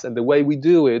their lives. And the way we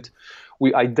do it,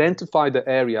 we identify the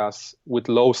areas with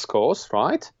low scores,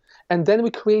 right? And then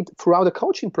we create, throughout the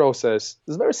coaching process,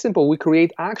 it's very simple. We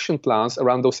create action plans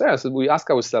around those areas. We ask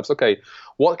ourselves, okay,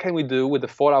 what can we do with the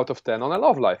 4 out of 10 on a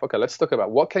love life? Okay, let's talk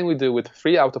about what can we do with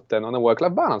 3 out of 10 on a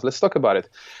work-life balance? Let's talk about it.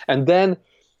 And then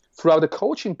throughout the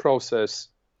coaching process,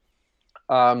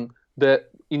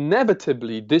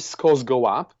 inevitably, these scores go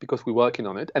up because we're working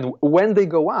on it. And when they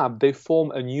go up, they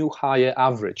form a new higher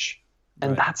average.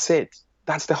 And that's it.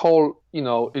 That's the whole,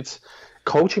 life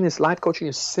coaching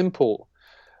is simple.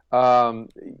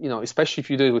 Especially if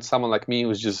you do it with someone like me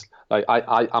who's just like,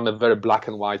 I'm a very black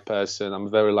and white person. I'm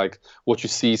very like, what you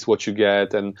see is what you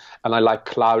get. And I like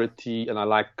clarity and I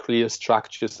like clear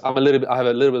structures. I have a little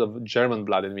bit of German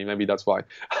blood in me. Maybe that's why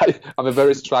I'm a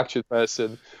very structured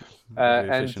person.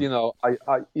 It's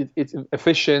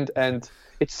efficient and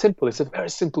it's simple. It's a very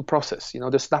simple process.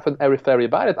 There's nothing airy-fairy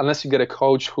about it unless you get a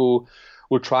coach who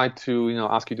will try to,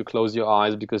 ask you to close your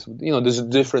eyes because, there's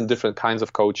different kinds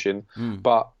of coaching.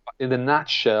 But in the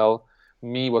nutshell,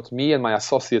 what me and my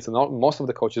associates and most of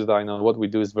the coaches that I know, what we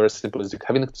do is very simple: is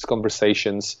having these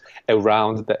conversations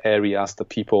around the areas that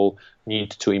people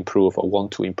need to improve or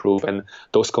want to improve, and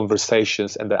those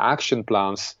conversations and the action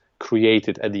plans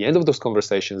created at the end of those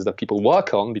conversations that people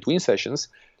work on between sessions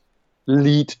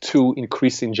lead to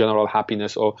increasing general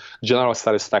happiness or general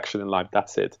satisfaction in life.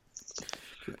 That's it.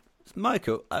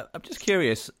 Michael, I'm just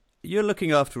curious. You're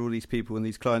looking after all these people, and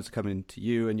these clients are coming to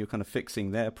you, and you're kind of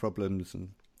fixing their problems and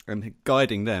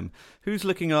guiding them. Who's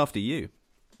looking after you?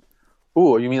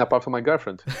 Oh, you mean apart from my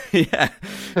girlfriend? Yeah,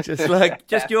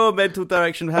 just your mental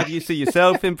direction. How do you see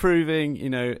yourself improving?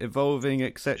 Evolving,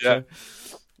 etc. Yeah.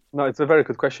 No, it's a very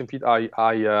good question, Pete.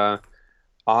 I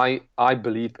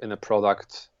believe in a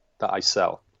product that I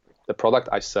sell. The product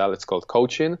I sell, it's called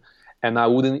coaching, and I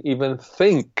wouldn't even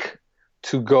think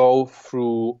to go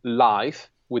through life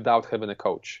without having a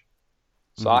coach.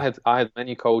 So I had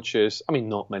many coaches. I mean,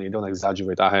 not many. Don't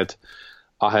exaggerate. I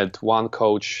had one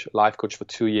coach, life coach, for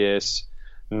 2 years.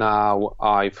 Now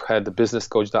I've had the business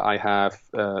coach that I have,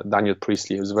 Daniel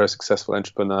Priestley, who's a very successful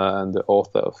entrepreneur and the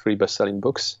author of 3 best-selling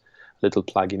books. Little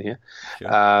plug in here.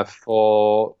 Sure.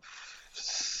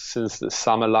 Since the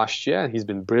summer last year, and he's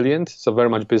been brilliant. So very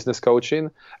much business coaching,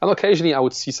 and occasionally I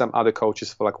would see some other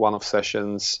coaches for like one-off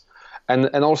sessions.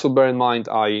 And also bear in mind,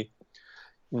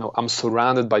 I'm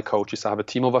surrounded by coaches. I have a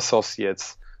team of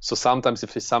associates. So sometimes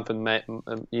if it's something,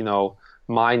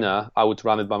 minor, I would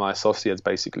run it by my associates,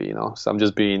 basically. So I'm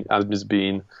just being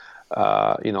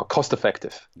cost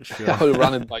effective. Sure. I will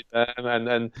run it by them,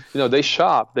 and they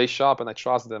sharp, and I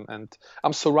trust them. And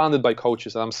I'm surrounded by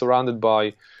coaches, and I'm surrounded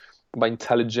by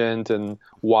intelligent and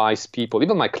wise people.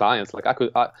 Even my clients, like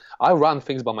I run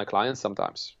things by my clients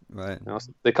sometimes. Right.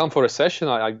 They come for a session.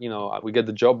 We get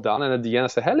the job done, and at the end I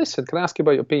say, hey, listen, can I ask you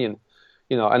about your opinion?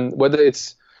 And whether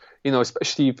it's,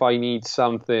 especially if I need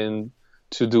something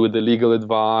to do with the legal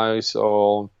advice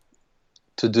or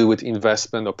to do with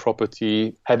investment or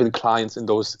property, having clients in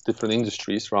those different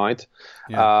industries, right?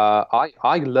 Yeah.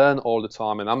 I learn all the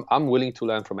time, and I'm willing to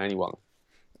learn from anyone.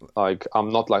 Like,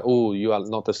 I'm not like, oh, you are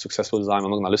not as successful as I'm not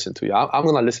going to listen to you. I'm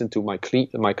going to listen to my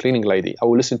cleaning lady. I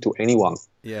will listen to anyone.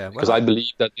 Yeah, because I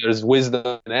believe that there is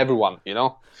wisdom in everyone.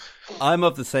 I'm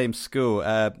of the same school.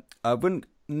 I wouldn't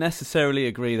necessarily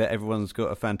agree that everyone's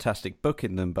got a fantastic book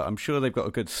in them, but I'm sure they've got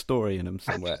a good story in them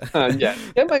somewhere. Yeah,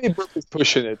 maybe book is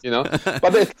pushing it,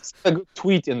 but there's a good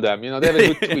tweet in them, they have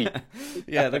a good tweet.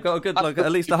 Yeah, they've got a good,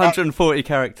 at least 140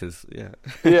 characters. Yeah.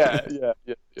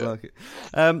 Like it.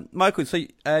 Michael, so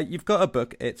you've got a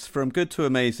book. It's From Good to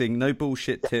Amazing, No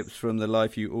Bullshit Tips from the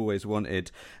Life You Always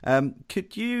Wanted.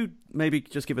 Could you maybe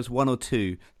just give us one or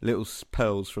two little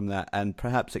pearls from that, and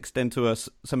perhaps extend to us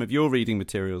some of your reading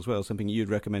material as well, something you'd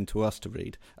recommend to us to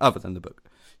read other than the book?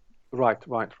 Right.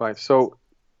 So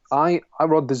I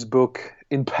wrote this book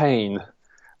in pain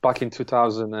back in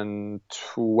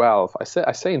 2012. I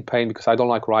say in pain because I don't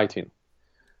like writing.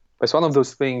 It's one of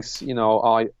those things,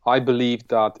 I believe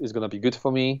that is going to be good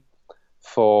for me,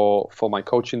 for my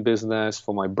coaching business,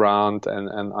 for my brand,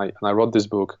 and I wrote this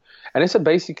book. And it's a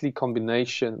basically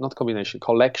collection of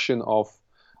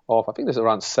I think there's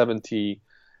around 70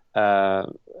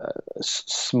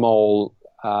 small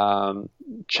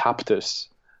chapters.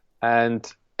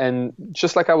 And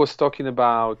just like I was talking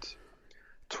about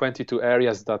 22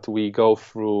 areas that we go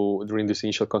through during these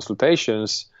initial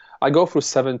consultations, I go through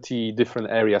 70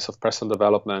 different areas of personal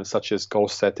development, such as goal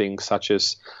setting, such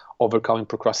as overcoming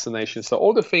procrastination. So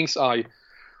all the things I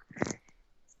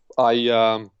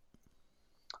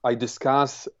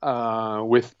discuss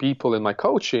with people in my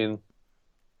coaching,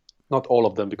 not all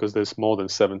of them because there's more than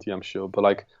 70, I'm sure, but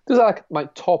like these are like my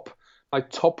top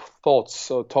thoughts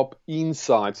or top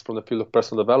insights from the field of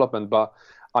personal development. But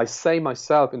I say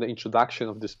myself in the introduction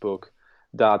of this book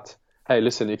that, hey,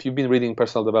 listen, if you've been reading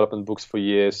personal development books for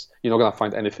years, you're not going to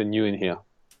find anything new in here.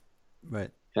 Right.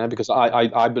 Yeah, because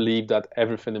I believe that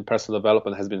everything in personal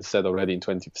development has been said already in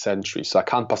 20th century. So I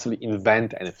can't possibly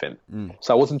invent anything.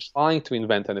 So I wasn't trying to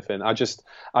invent anything. I just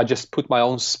put my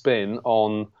own spin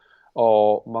on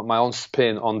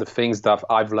the things that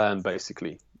I've learned,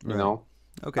 basically,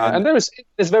 Okay. And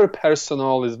it's very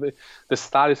personal. The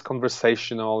style is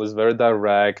conversational. It's very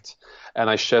direct,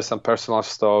 and I share some personal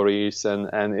stories. And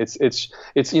it's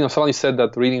somebody said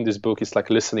that reading this book is like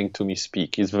listening to me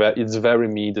speak. It's very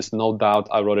me. There's no doubt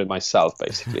I wrote it myself,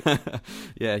 basically.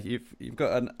 Yeah, you've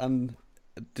got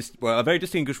a very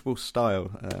distinguishable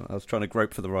style. I was trying to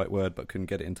grope for the right word, but couldn't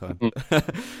get it in time.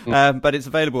 But it's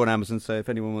available on Amazon, so if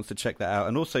anyone wants to check that out,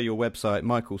 and also your website,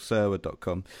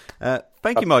 michaelserwa.com.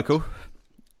 Thank you, Michael.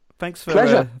 Thanks for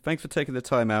taking the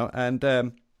time out, and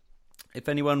if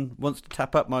anyone wants to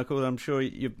tap up Michael, I'm sure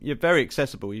you're very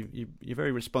accessible. You're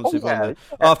very responsive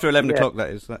after 11 o'clock. That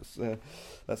is.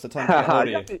 That's the time to get hold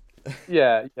of you.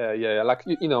 Yeah.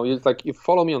 Like you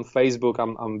follow me on Facebook.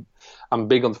 I'm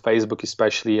big on Facebook,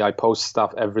 especially. I post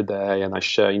stuff every day and I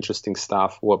share interesting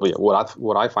stuff.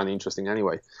 What I find interesting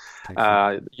anyway.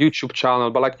 YouTube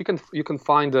channel, but like you can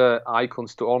find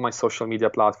icons to all my social media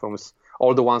platforms,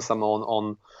 all the ones I'm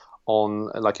on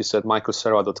like you said,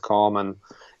 michaelserwa.com. And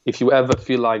if you ever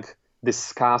feel like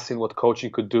discussing what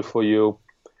coaching could do for you,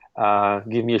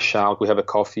 give me a shout. We have a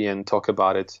coffee and talk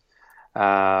about it.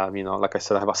 Like I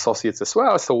said, I have associates as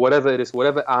well. So whatever it is,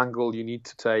 whatever angle you need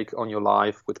to take on your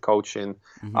life with coaching,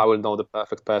 I will know the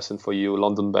perfect person for you,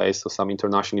 London-based or some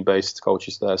internationally based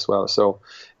coaches there as well. So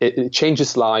it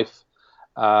changes life,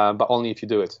 but only if you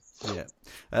do it. Yeah.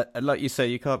 Like you say,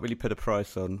 you can't really put a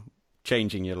price on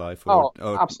changing your life or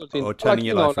absolutely. Or turning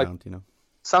your life around,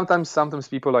 Sometimes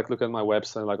people like look at my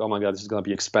website like, oh my God, this is going to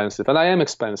be expensive. And I am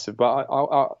expensive, but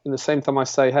I in the same time I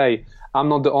say, hey, I'm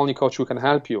not the only coach who can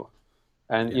help you.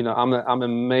 And, I'm a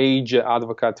major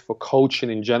advocate for coaching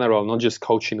in general, not just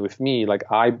coaching with me. Like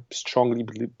I strongly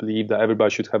believe that everybody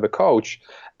should have a coach.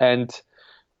 And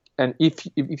if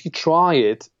you try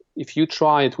it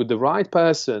with the right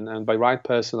person, and by right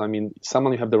person, I mean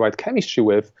someone you have the right chemistry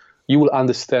with, you will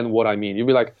understand what I mean. You'll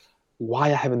be like, why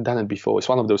I haven't done it before? It's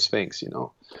one of those things,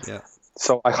 Yeah.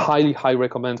 So I highly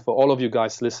recommend for all of you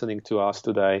guys listening to us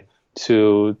today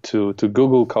to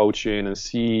Google coaching and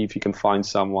see if you can find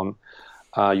someone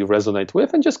you resonate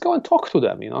with, and just go and talk to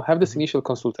them. Have these initial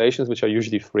consultations, which are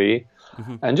usually free,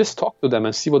 and just talk to them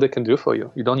and see what they can do for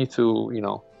you. You don't need to,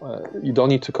 you don't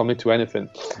need to commit to anything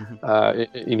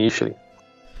initially.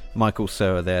 Michael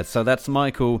Serwa there. So that's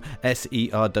Michael,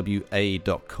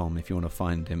 Serwa.com if you want to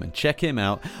find him and check him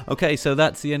out. Okay, so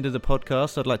that's the end of the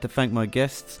podcast. I'd like to thank my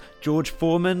guests, George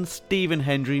Foreman, Stephen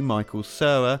Hendry, Michael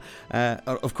Serwa,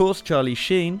 of course, Charlie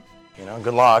Sheen.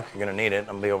 Good luck. You're going to need it.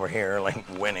 I'm going to be over here,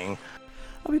 winning.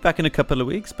 I'll be back in a couple of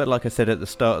weeks, but like I said at the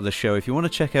start of the show, if you want to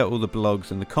check out all the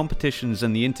blogs and the competitions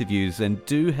and the interviews, then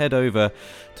do head over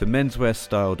to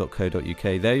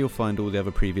menswearstyle.co.uk. There you'll find all the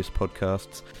other previous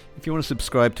podcasts. If you want to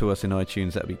subscribe to us in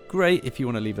iTunes, that'd be great. If you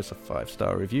want to leave us a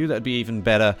 5-star review, that'd be even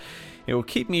better. It will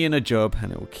keep me in a job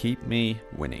and it will keep me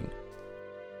winning.